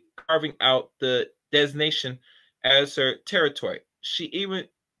fiercely carving out the designation as her territory. She even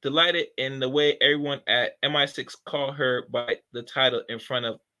delighted in the way everyone at MI6 called her by the title in front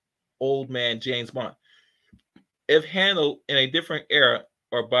of Old Man James Bond. If handled in a different era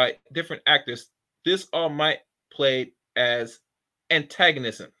or by different actors, this all might play as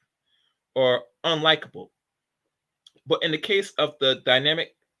antagonism or unlikable. But in the case of the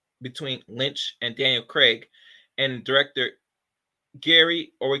dynamic between Lynch and Daniel Craig and director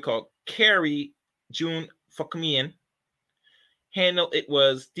Gary, or we call Carrie June Fakamian, handled, it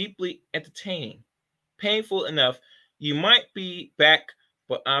was deeply entertaining. Painful enough, you might be back,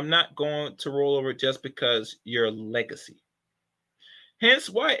 but I'm not going to roll over just because your legacy. Hence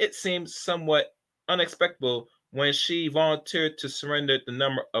why it seems somewhat unexpected when she volunteered to surrender the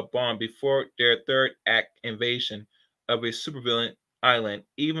number of Bond before their third act invasion of a supervillain island,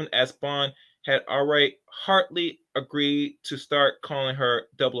 even as Bond had already heartily agreed to start calling her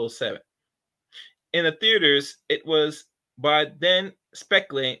 007. In the theaters, it was by then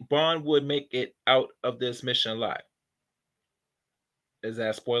speculating Bond would make it out of this mission alive. Is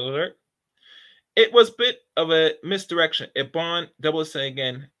that a spoiler alert? It was a bit of a misdirection. If Bond 007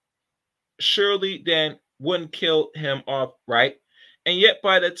 again, surely then wouldn't kill him off, right? And yet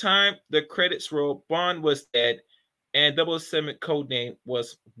by the time the credits rolled, Bond was dead and 007 codename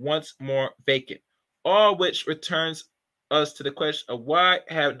was once more vacant. All which returns us to the question of why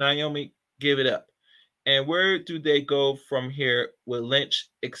have Naomi give it up? And where do they go from here with Lynch,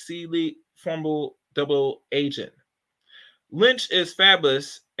 exceedingly formidable double agent? Lynch is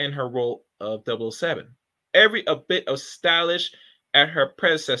fabulous in her role of 007. Every a bit of stylish at her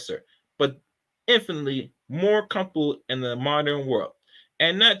predecessor, but infinitely more comfortable in the modern world.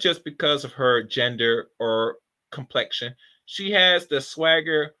 And not just because of her gender or complexion. She has the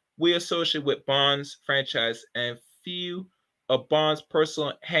swagger we associate with Bond's franchise and few of Bond's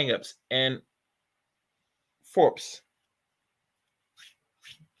personal hangups and forbes.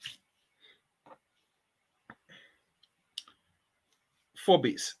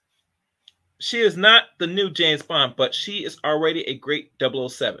 Forbes. She is not the new James Bond, but she is already a great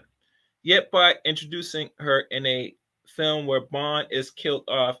 007. Yet by introducing her in a film where Bond is killed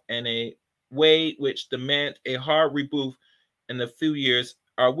off in a way which demands a hard reboot in a few years,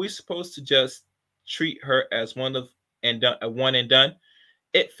 are we supposed to just treat her as one and done?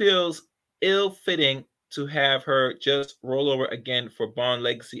 It feels ill-fitting to have her just roll over again for Bond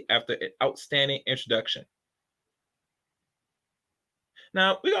legacy after an outstanding introduction.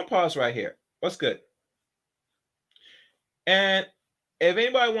 Now, we're going to pause right here. What's good? And if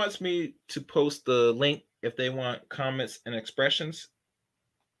anybody wants me to post the link, if they want comments and expressions,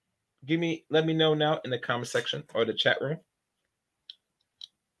 let me know now in the comment section or the chat room.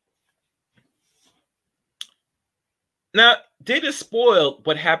 Now, did it spoil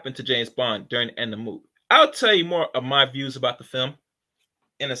what happened to James Bond during the end of the movie? I'll tell you more of my views about the film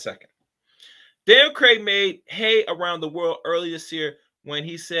in a second. Daniel Craig made hay around the world earlier this year when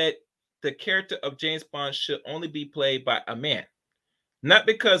he said the character of James Bond should only be played by a man. Not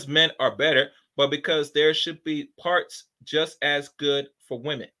because men are better, but because there should be parts just as good for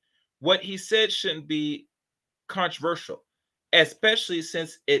women. What he said shouldn't be controversial, especially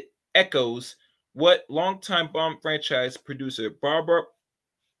since it echoes what longtime Bond franchise producer Barbara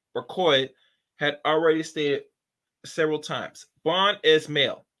Baccarat had already stated several times. Bond is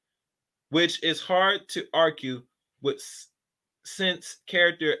male, which is hard to argue with since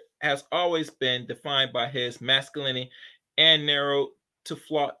character has always been defined by his masculinity and narrow to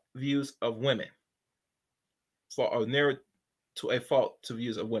flawed views of women. Or narrow to a fault to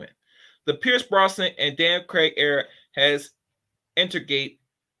views of women. The Pierce Brosnan and Daniel Craig era has integrated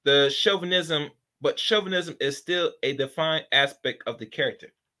the chauvinism, but chauvinism is still a defined aspect of the character.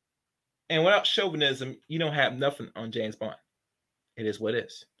 And without chauvinism, you don't have nothing on James Bond. It is what it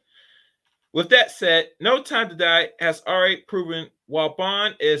is. With that said, No Time to Die has already proven while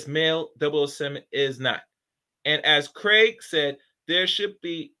Bond is male, 007 is not. And as Craig said, there should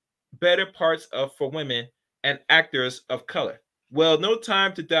be better parts for women and actors of color. Well, No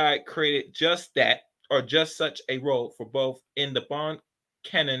Time to Die created just that, or just such a role for both in the Bond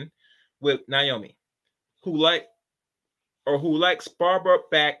canon with Naomi, who likes Barbara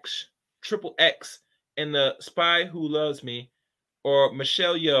Bach's Triple X in The Spy Who Loves Me, or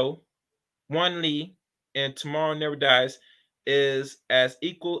Michelle Yeoh, Wan Lee in Tomorrow Never Dies, is as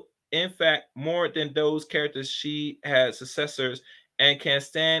equal, in fact, more than those characters. She has successors and can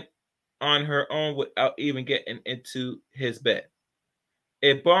stand on her own without even getting into his bed.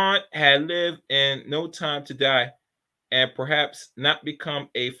 If Bond had lived in No Time to Die and perhaps not become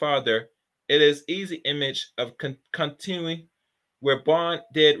a father, it is easy image of continuing where Bond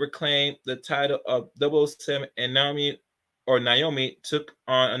did reclaim the title of 007 and Naomi took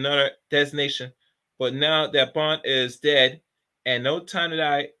on another designation. But now that Bond is dead and No Time to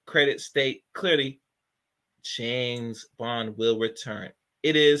Die credits state clearly James Bond will return.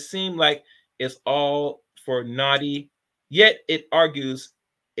 It is seemed like it's all for naughty, yet it argues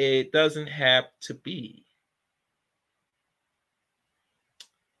it doesn't have to be.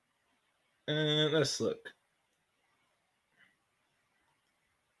 Let's look.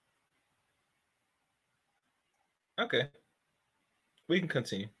 Okay, we can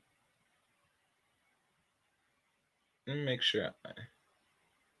continue. Let me make sure.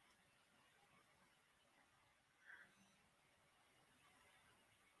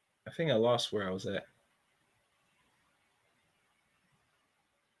 I think I lost where I was at.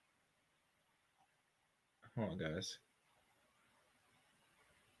 Hold on, guys.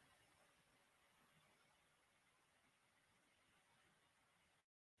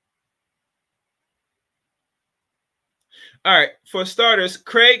 All right. For starters,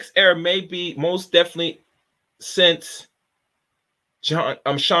 Craig's era may be most definitely since Sean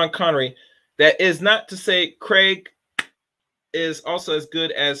Connery. That is not to say Craig is also as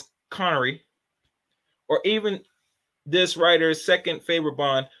good as Connery, or even this writer's second favorite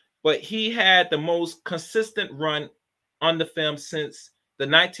Bond, but he had the most consistent run on the film since the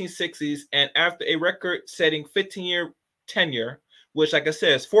 1960s, and after a record-setting 15-year tenure, which, like I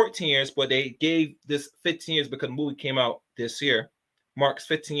said, is 14 years, but they gave this 15 years because the movie came out this year, marks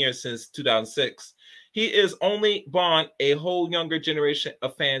 15 years since 2006. He is only Bond a whole younger generation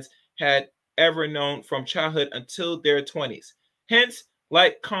of fans had ever known from childhood until their 20s. Hence,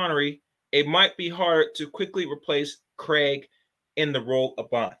 like Connery, it might be hard to quickly replace Craig in the role of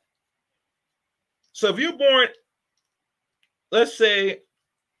Bond. So if you're born, let's say,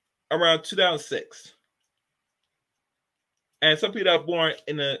 around 2006, and some people are born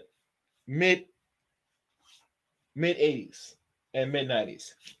in the mid 80s and mid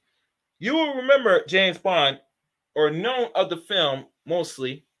 90s, you will remember James Bond, or known of the film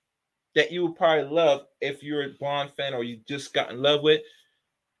mostly, that you would probably love if you're a Bond fan or you just got in love with,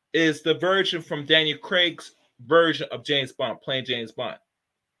 is the version from Daniel Craig's version of James Bond, playing James Bond.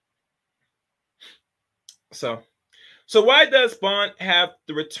 So why does Bond have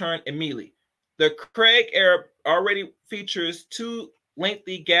to return immediately? The Craig era already features two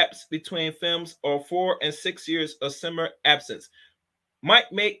lengthy gaps between films, or 4 and 6 years of similar absence.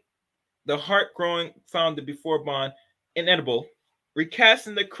 Might make the heart-growing founder before Bond inedible,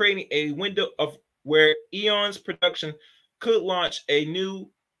 recasting the creating a window of where Eon's production could launch a new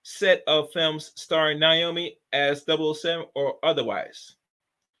set of films starring Naomi as 007 or otherwise.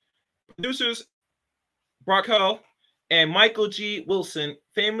 Producers Brock Hull and Michael G. Wilson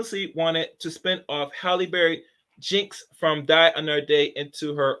famously wanted to spin off Halle Berry Jinx from Die Another Day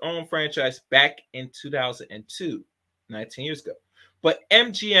into her own franchise back in 2002, 19 years ago. But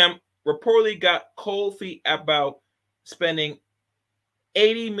MGM reportedly got cold feet about spending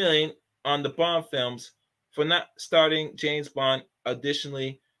 $80 million on the Bond films for not starting James Bond.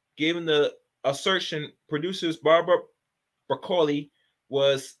 Additionally, given the assertion producers Barbara Broccoli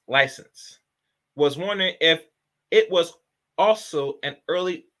was licensed, was wondering if it was also an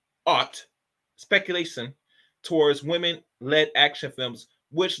early art speculation towards women-led action films,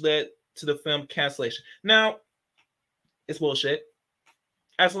 which led to the film cancellation. Now, it's bullshit.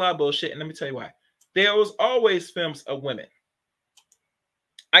 That's a lot of bullshit, and let me tell you why. There was always films of women.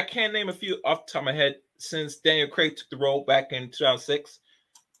 I can't name a few off the top of my head since Daniel Craig took the role back in 2006.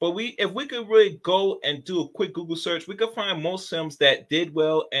 But if we could really go and do a quick Google search, we could find most films that did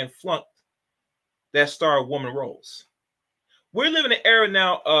well and flunked that star woman roles. We're living in an era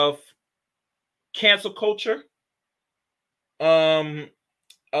now of cancel culture. A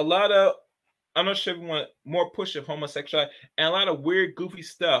lot of, I'm not sure if we want more push of homosexuality and a lot of weird, goofy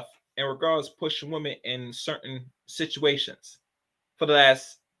stuff in regards to pushing women in certain situations for the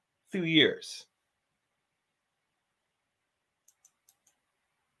last few years.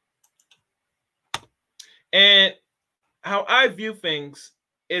 And how I view things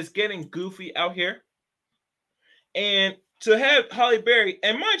is getting goofy out here. And to have Halle Berry,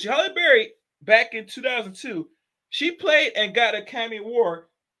 and mind you, Halle Berry back in 2002, she played and got an Academy Award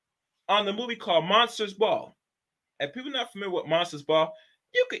on the movie called Monsters Ball. And people not familiar with Monsters Ball,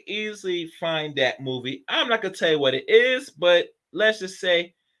 you could easily find that movie. I'm not gonna tell you what it is, but let's just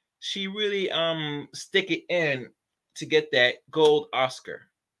say she really stick it in to get that gold Oscar.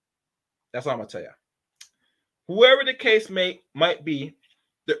 That's all I'm gonna tell you. Whoever the case might be,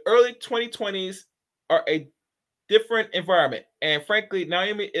 the early 2020s are a different environment, and frankly,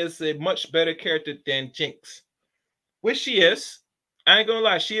 Naomi is a much better character than Jinx, which she is. I ain't gonna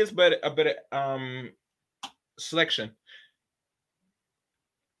lie, she is a better selection.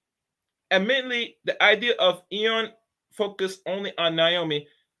 Admittedly, the idea of Eon focused only on Naomi,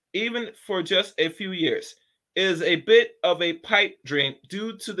 even for just a few years, is a bit of a pipe dream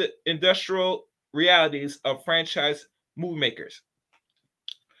due to the industrial realities of franchise movie makers.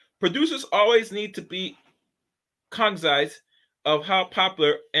 Producers always need to be cognizant of how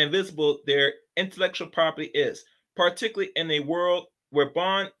popular and visible their intellectual property is, particularly in a world where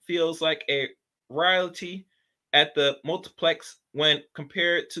Bond feels like a royalty at the multiplex when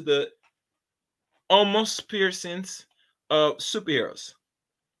compared to the almost piercings of superheroes.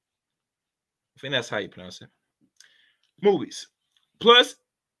 I think that's how you pronounce it. Movies. Plus,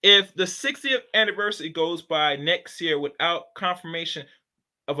 if the 60th anniversary goes by next year without confirmation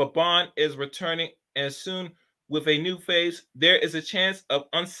of a Bond is returning and soon with a new phase, there is a chance of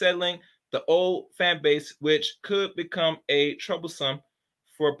unsettling the old fan base, which could become a troublesome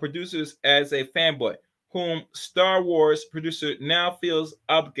for producers as a fanboy, whom Star Wars producer now feels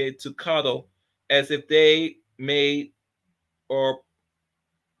obligated to coddle as if they made or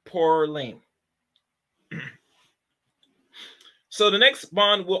poor lane. So the next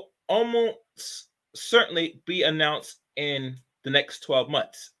Bond will almost certainly be announced in the next 12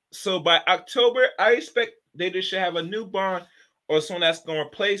 months. So by October, I expect they should have a new Bond or someone that's going to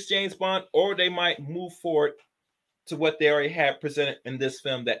replace James Bond, or they might move forward to what they already had presented in this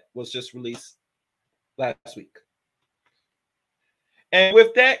film that was just released last week. And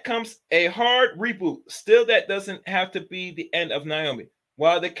with that comes a hard reboot. Still, that doesn't have to be the end of Naomi.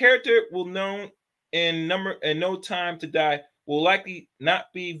 While the character will known in no time to die will likely not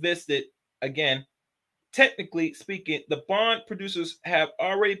be visited again, technically speaking, the Bond producers have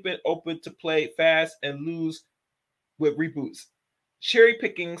already been open to play fast and loose with reboots, cherry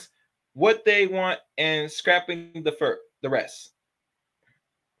pickings what they want and scrapping the rest.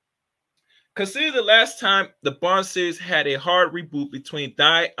 Consider the last time the Bond series had a hard reboot between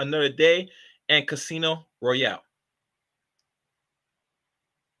Die Another Day and Casino Royale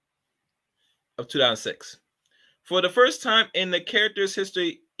of 2006. For the first time in the character's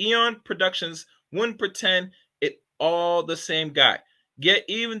history, Eon Productions wouldn't pretend it all the same guy. Yet,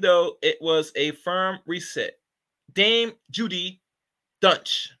 even though it was a firm reset, Dame Judi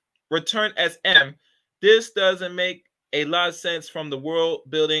Dench returned as M. This doesn't make a lot of sense from the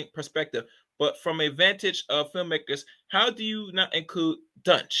world-building perspective, but from a vantage of filmmakers, how do you not include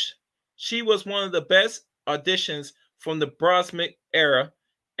Dench? She was one of the best auditions from the Brosnan era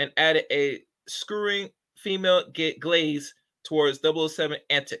and added a screwing female get glaze towards 007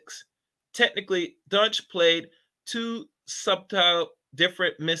 antics. Technically, Dunch played two subtle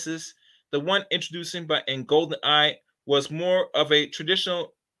different misses. The one introducing by in GoldenEye was more of a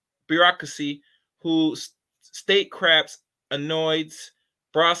traditional bureaucracy who statecrafts annoys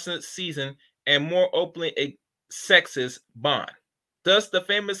Brosnan's season and more openly a sexist Bond. Thus, the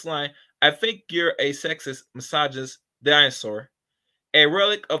famous line, "I think you're a sexist, misogynist dinosaur," a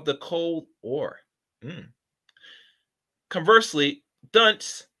relic of the Cold War. Conversely,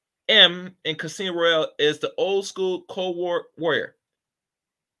 Dunce M in Casino Royale is the old school Cold War warrior,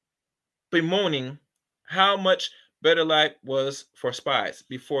 bemoaning how much better life was for spies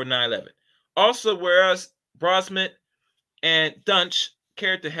before 9/11. Also, whereas Brosnan and Dunch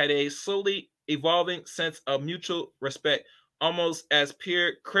character had a slowly evolving sense of mutual respect, almost as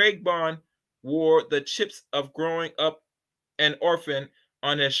peer, Craig Bond wore the chips of growing up an orphan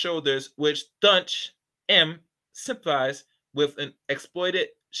on his shoulders, which Dunch M sympathized with and exploited.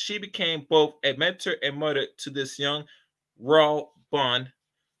 She became both a mentor and mother to this young, raw Bond.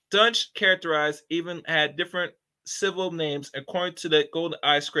 Dunch characterized even had different civil names according to the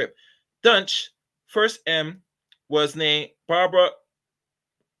GoldenEye script. Dunch, first M, was named Barbara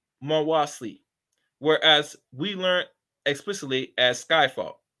Mawasli, whereas we learned explicitly as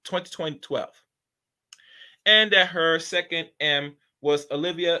Skyfall, 2012. And that her second M was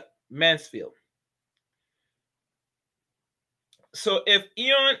Olivia Mansfield. So if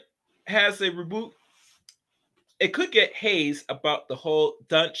Eon has a reboot, it could get haze about the whole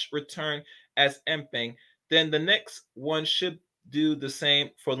Dunch return as M thing. Then the next one should do the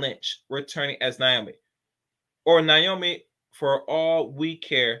same for Lynch, returning as Naomi. Or Naomi, for all we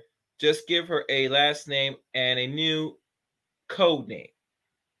care, just give her a last name and a new code name.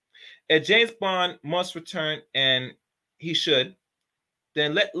 If James Bond must return, and he should,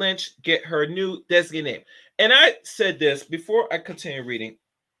 then let Lynch get her new designated name. And I said this before I continue reading.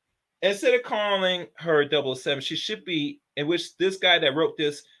 Instead of calling her 007, she should be, in which this guy that wrote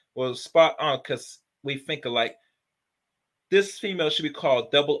this was spot on because we think alike. This female should be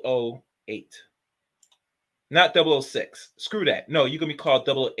called 008. Not 006. Screw that. No, you're going to be called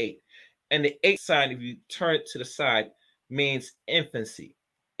 008. And the 8 sign, if you turn it to the side, means infancy,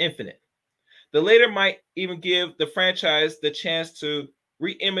 infinite. The later might even give the franchise the chance to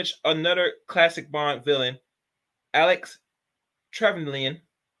re-image another classic Bond villain, Alex Trevelyan,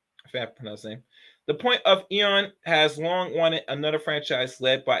 if I pronounce his name. The point of Eon has long wanted another franchise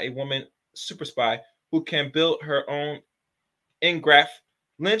led by a woman super spy who can build her own in-graph.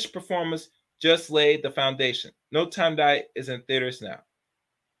 Lynch performance just laid the foundation. No Time to Die is in theaters now.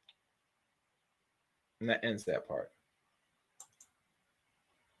 And that ends that part.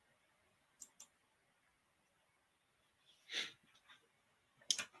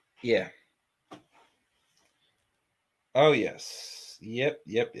 Yeah. Oh, yes. Yep.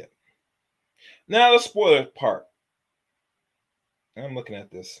 Now the spoiler part. I'm looking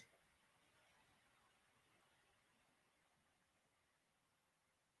at this.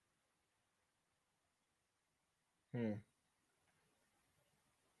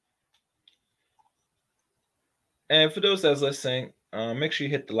 And for those that's listening, make sure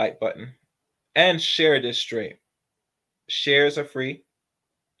you hit the like button and share this stream. Shares are free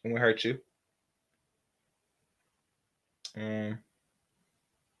and will hurt you.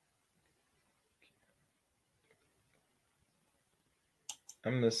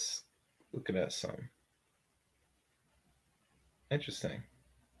 I'm just looking at some. Interesting.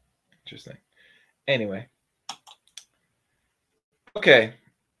 Anyway. Okay.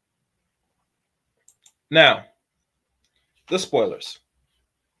 Now, the spoilers.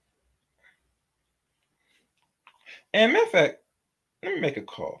 And matter of fact, let me make a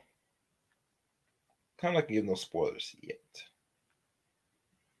call. Kind of like to give no spoilers yet.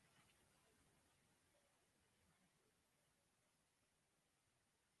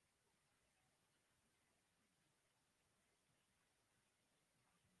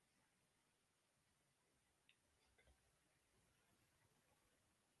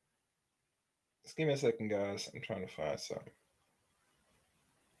 Just give me a second, guys. I'm trying to find something.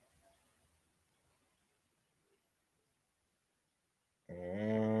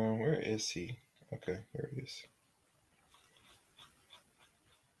 Where is he? Okay, here he is.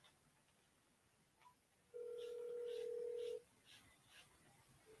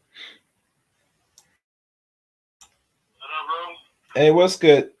 Hello, bro. Hey, what's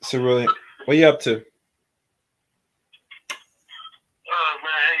good, Cerulean? What you up to? Man,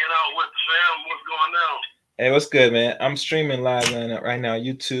 hanging out with the fam. What's going on? Hey, what's good, man? I'm streaming live right now,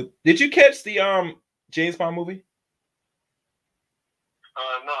 YouTube. Did you catch the James Bond movie?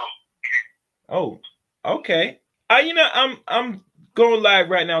 No. Oh, Okay. I'm going live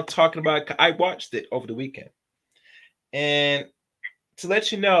right now talking about it. I watched it over the weekend. And to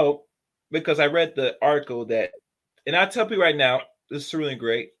let you know, because I read the article that, and I'll tell you right now, this is really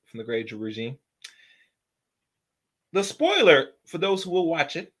great from the Great Regime. The spoiler for those who will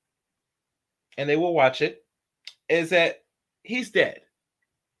watch it, and they will watch it, is that he's dead.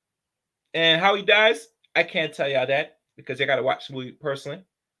 And how he dies, I can't tell y'all that because you got to watch the movie personally.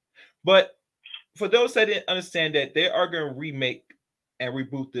 But for those that didn't understand that, they are going to remake and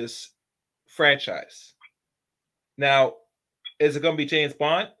reboot this franchise. Now, is it going to be James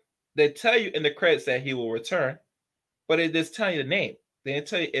Bond? They tell you in the credits that he will return, but it just tell you the name. They didn't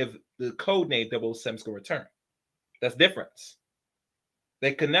tell you if the code name 007 is going to return. That's difference.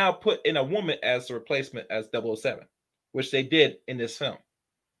 They can now put in a woman as the replacement as 007, which they did in this film,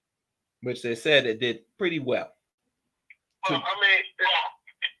 which they said it did pretty well. Well, I mean,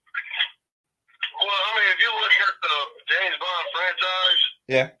 if you look at the James Bond franchise,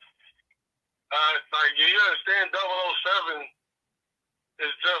 yeah, like you understand, 007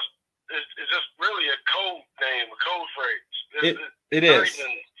 is just really a code name, a code phrase. It is.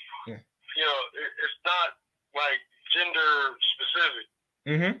 Even, it's not like gender specific.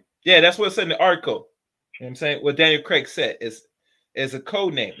 Mm-hmm. Yeah, that's what it said in the article. You know what I'm saying? What Daniel Craig said is a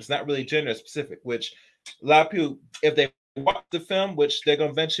code name. It's not really gender specific, which a lot of people, if they watch the film, which they're going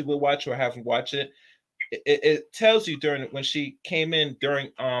to eventually will watch or haven't watched it, it tells you during when she came in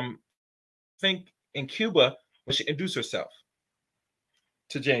during I think in Cuba when she introduced herself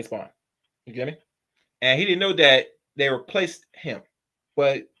to James Bond. You get me? And he didn't know that they replaced him.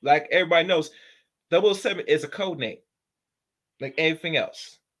 But like everybody knows, 007 is a code name, like anything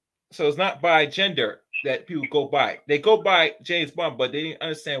else. So it's not by gender that people go by. They go by James Bond, but they didn't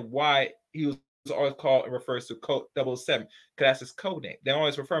understand why he was always called and refers to code 007 because that's his code name. They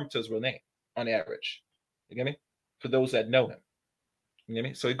always refer him to his real name on the average. You get me? For those that know him. You get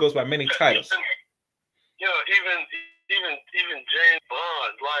me? So he goes by many titles. Even James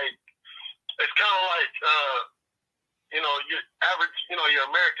Bond, like it's kind of like your average, your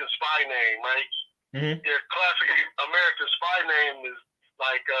American spy name, right? Mm-hmm. Your classic American spy name is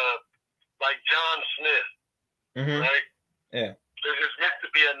like John Smith, mm-hmm. right? Yeah. There's just meant to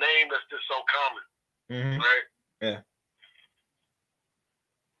be a name that's just so common, mm-hmm. right? Yeah.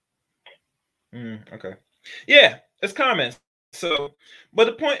 Okay. Yeah, it's common. So, but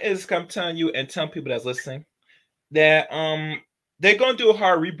the point is, I'm telling you and telling people that's listening that they're gonna do a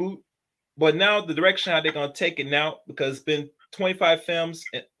hard reboot, but now the direction how they're gonna take it now, because it's been 25 films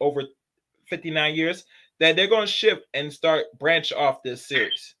in over 59 years, that they're gonna shift and start branch off this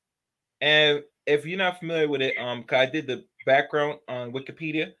series. And if you're not familiar with it, cause I did the background on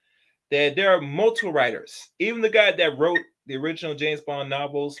Wikipedia, that there are multiple writers. Even the guy that wrote the original James Bond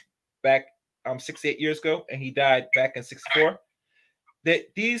novels back 68 years ago, and he died back in 64. That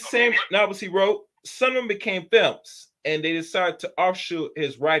these same novels he wrote, some of them became films, and they decided to offshoot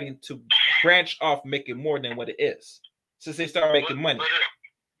his writing to branch off, make it more than what it is, since they started making money.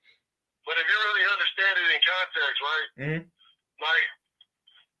 But if you really understand it in context, right? Mm-hmm. Like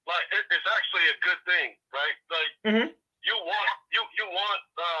it's actually a good thing, right? Like mm-hmm. you want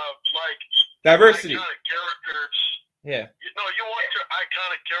like diversity, iconic characters. Yeah. You want your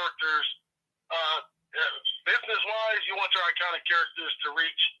iconic characters. Business wise, you want your iconic characters to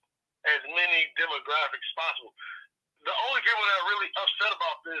reach as many demographics as possible. The only people that are really upset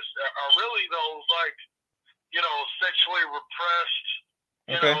about this are really those sexually repressed,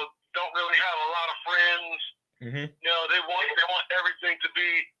 don't really have a lot of friends. Mm-hmm. They want everything to be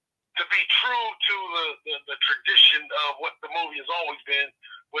true to the tradition of what the movie has always been,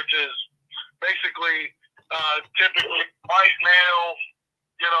 which is basically typically white male,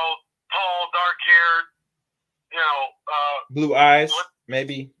 tall, dark haired, blue eyes,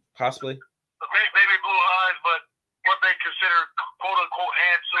 maybe, possibly. Maybe blue eyes, but what they consider quote unquote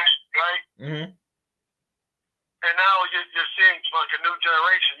handsome, right? Mm-hmm. And now you're seeing like a new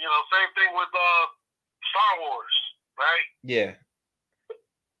generation. Same thing with Star Wars, right? Yeah.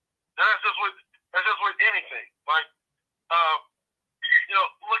 And that's just with anything. Like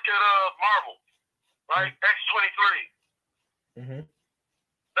look at Marvel, right? X-23. Mm-hmm.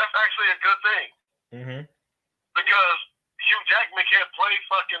 That's actually a good thing. Mm-hmm. Because Hugh Jackman can't play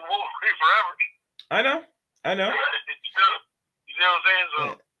fucking Wolverine forever. I know. You know what I'm saying? So.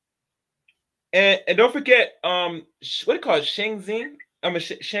 Yeah. And don't forget, what do you call it? Shang Tsung?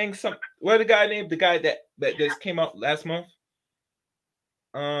 Shang some. What the guy named? The guy that just came out last month.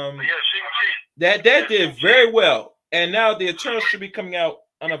 Yeah, Shang-Chi. That did very well, and now the Eternals should be coming out.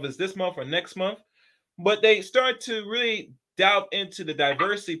 I don't know if it's this month or next month, but they start to really delve into the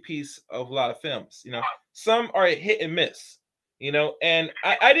diversity piece of a lot of films. Some are hit and miss. And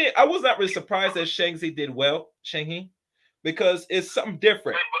I was not really surprised that Shang-Chi did well, Shang-Chi, because it's something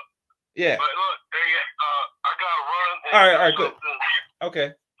different. Yeah. But look, hey, I gotta run. All right, good.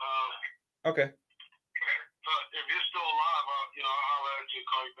 Okay. Okay. If you're still alive, I'll actually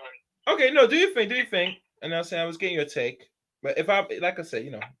call you back. Okay, no, do your thing. And I'll say I was getting your take, but if I, like I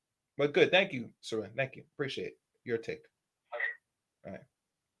said, but good. Thank you, Saran. Thank you. Appreciate your take. All right.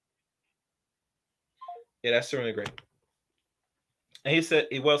 Yeah, that's certainly great. And he said,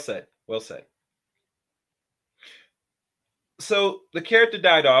 well said. So the character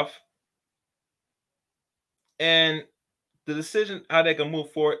died off, and the decision how they can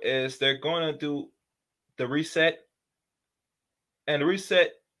move forward is they're going to do the reset. And the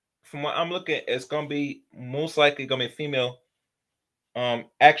reset, from what I'm looking at, is going to be most likely going to be female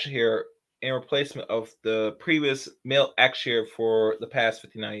action hero in replacement of the previous male action hero for the past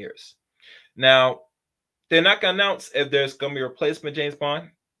 59 years. Now, they're not going to announce if there's going to be a replacement James Bond.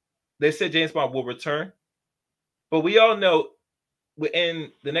 They said James Bond will return. But we all know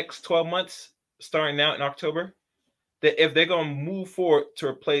within the next 12 months, starting now in October, that if they're going to move forward to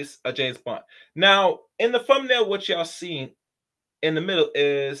replace a James Bond. Now, in the thumbnail, what y'all seeing in the middle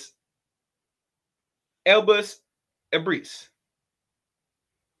is Elvis Ibris.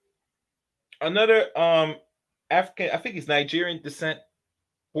 Another African, I think he's Nigerian descent,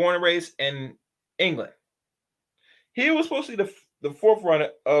 born and raised in England. He was supposed to be the forerunner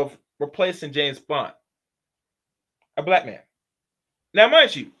of replacing James Bond, a black man. Now,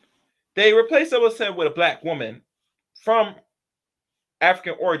 mind you, they replaced Elvis with a black woman from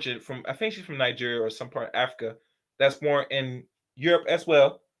African origin, I think she's from Nigeria or some part of Africa, that's born in Europe as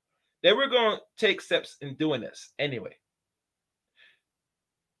well. They were going to take steps in doing this anyway.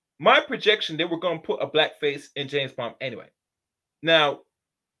 My projection, they were going to put a black face in James Bond anyway. Now,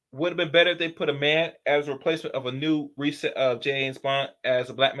 would have been better if they put a man as a replacement of a new reset of James Bond as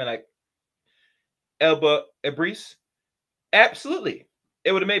a black man like Elba Ibris. Absolutely.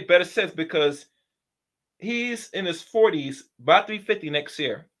 It would have made better sense because he's in his 40s, about to be 50 next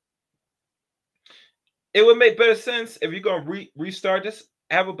year. It would make better sense if you're going to restart this,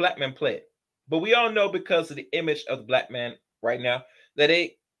 have a black man play it. But we all know because of the image of the black man right now that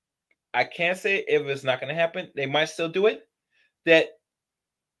I can't say if it's not going to happen. They might still do it. That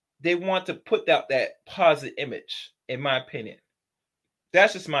they want to put out that positive image, in my opinion.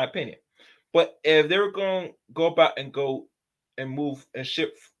 That's just my opinion. But if they were going to go about and go and move and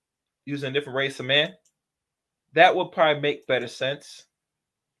ship using a different race of man, that would probably make better sense.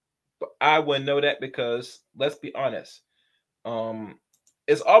 But I wouldn't know that because, let's be honest,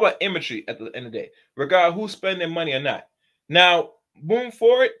 it's all about imagery at the end of the day, regardless who's spending money or not. Now, moving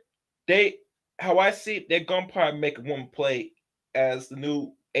forward, how I see it, they're going to probably make a woman play as the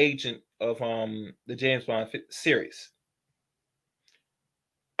new agent of the James Bond series.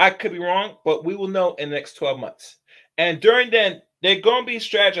 I could be wrong, but we will know in the next 12 months. And during then, they're going to be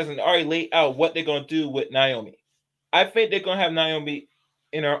strategizing and already laid out what they're going to do with Naomi. I think they're going to have Naomi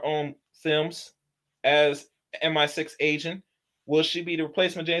in her own films as MI6 agent. Will she be the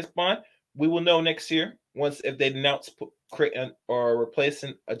replacement James Bond? We will know next year if they announce creating or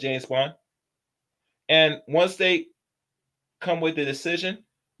replacing a James Bond. And once they come with the decision,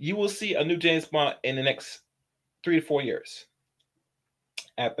 you will see a new James Bond in the next 3 to 4 years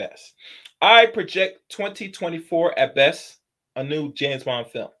at best. I project 2024 at best, a new James Bond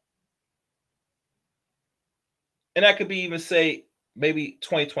film. And I could be even say maybe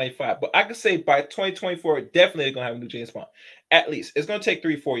 2025, but I could say by 2024, definitely they're going to have a new James Bond. At least. It's going to take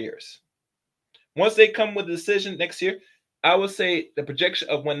 3 to 4 years. Once they come with a decision next year, I would say the projection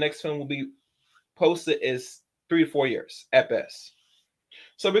of when next film will be posted is 3 to 4 years at best.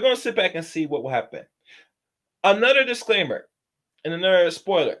 So we're going to sit back and see what will happen. Another disclaimer and another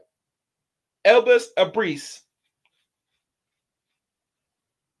spoiler. Elvis Ibris,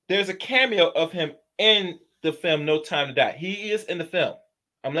 there's a cameo of him in the film No Time to Die. He is in the film.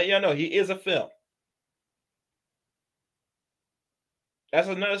 I'm letting y'all know he is a film. That's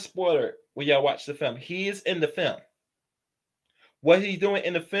another spoiler when y'all watch the film. He is in the film. What he's doing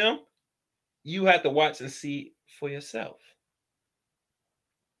in the film, you have to watch and see for yourself.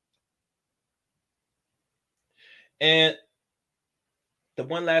 And the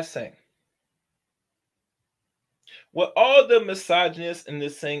one last thing. With all the misogynists in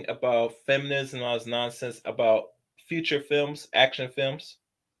this thing about feminism and all this nonsense about future films, action films,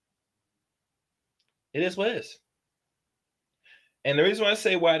 it is what it is. And the reason why I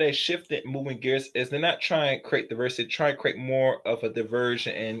say why they shifted moving gears is they're not trying to create diversity, trying to create more of a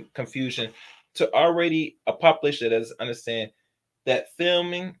diversion and confusion to already a population that doesn't understand that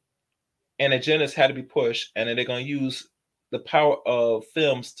filming and agendas had to be pushed, and then they're going to use the power of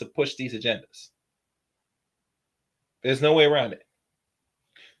films to push these agendas. There's no way around it.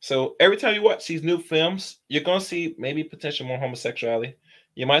 So every time you watch these new films, you're going to see maybe potential more homosexuality.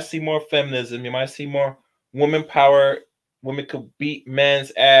 You might see more feminism. You might see more women power. Women could beat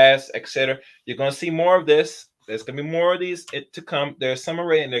men's ass, etc. You're going to see more of this. There's going to be more of these to come. There's some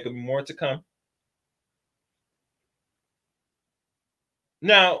already, and there could be more to come.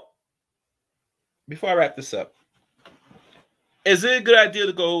 Now, before I wrap this up, is it a good idea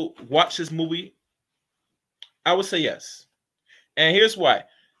to go watch this movie? I would say yes. And here's why.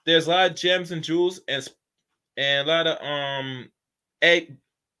 There's a lot of gems and jewels and a lot of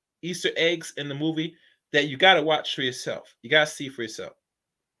Easter eggs in the movie that you got to watch for yourself. You got to see for yourself.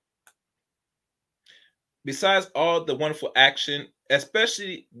 Besides all the wonderful action,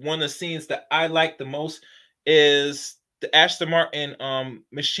 especially one of the scenes that I like the most is the Aston Martin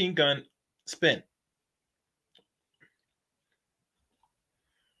machine gun spin.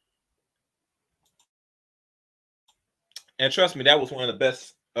 And trust me, that was one of the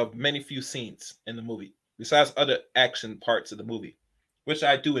best of many few scenes in the movie, besides other action parts of the movie, which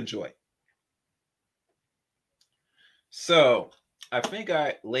I do enjoy. So I think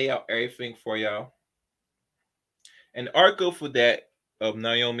I lay out everything for y'all. And the article for that of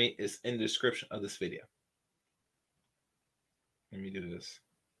Naomi is in the description of this video. Let me do this.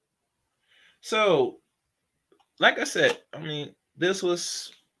 So, like I said, I mean, this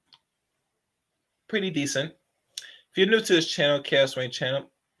was pretty decent. If you're new to this channel, Chaos Reign channel,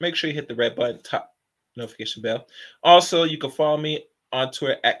 make sure you hit the red button, top notification bell. Also, you can follow me on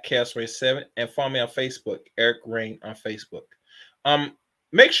Twitter at Chaos Reign 7 and follow me on Facebook, Eric Reign on Facebook.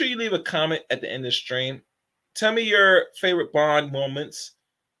 Make sure you leave a comment at the end of the stream. Tell me your favorite Bond moments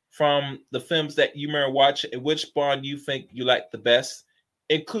from the films that you remember watching and which Bond you think you like the best,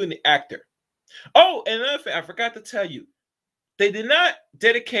 including the actor. Oh, and another thing I forgot to tell you. They did not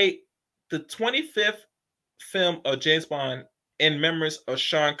dedicate the 25th film of James Bond in memories of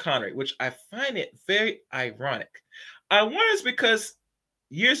Sean Connery, which I find it very ironic. I wonder it's because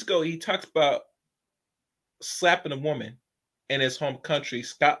years ago he talked about slapping a woman in his home country,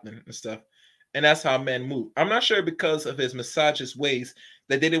 Scotland and stuff, and that's how men move. I'm not sure because of his misogynist ways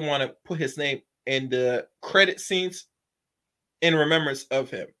that they didn't want to put his name in the credit scenes in remembrance of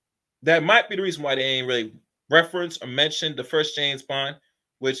him. That might be the reason why they ain't really reference or mention the first James Bond,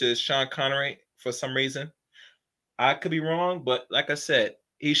 which is Sean Connery, for some reason. I could be wrong, but like I said,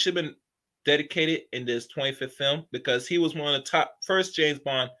 he should have been dedicated in this 25th film because he was one of the top first James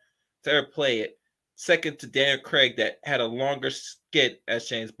Bond to ever play it, second to Daniel Craig that had a longer skit as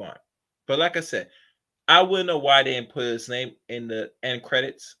James Bond. But like I said, I wouldn't know why they didn't put his name in the end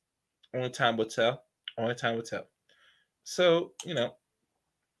credits. Only time will tell. Only time will tell. So, you know,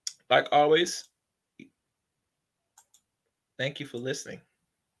 like always, thank you for listening.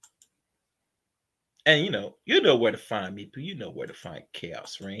 And you know where to find me, but you know where to find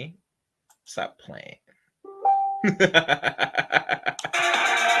Chaos Reign. Stop playing.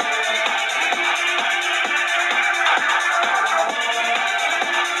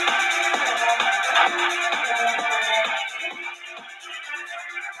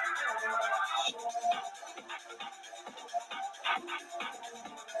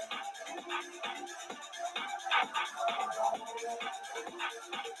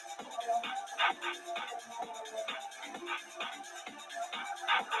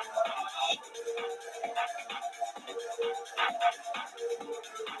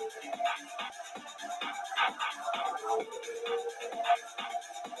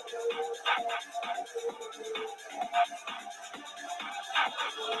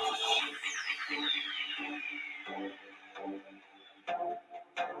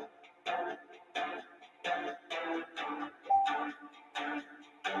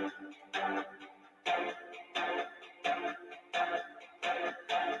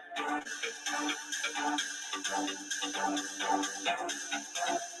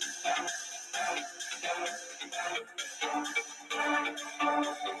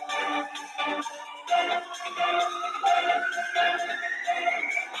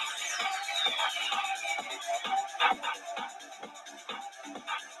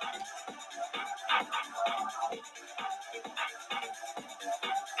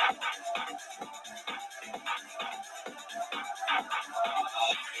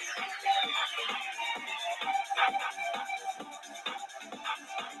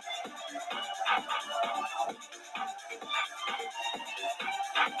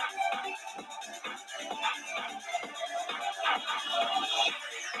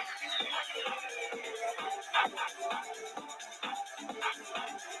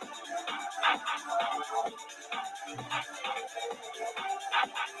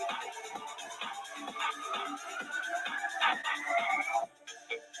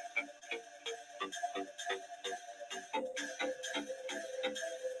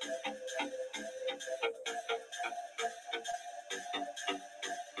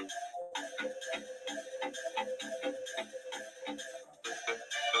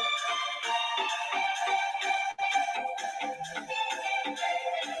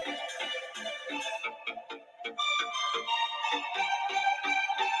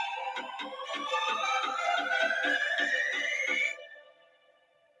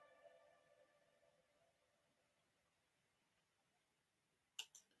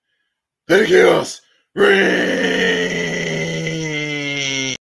 The chaos reigns.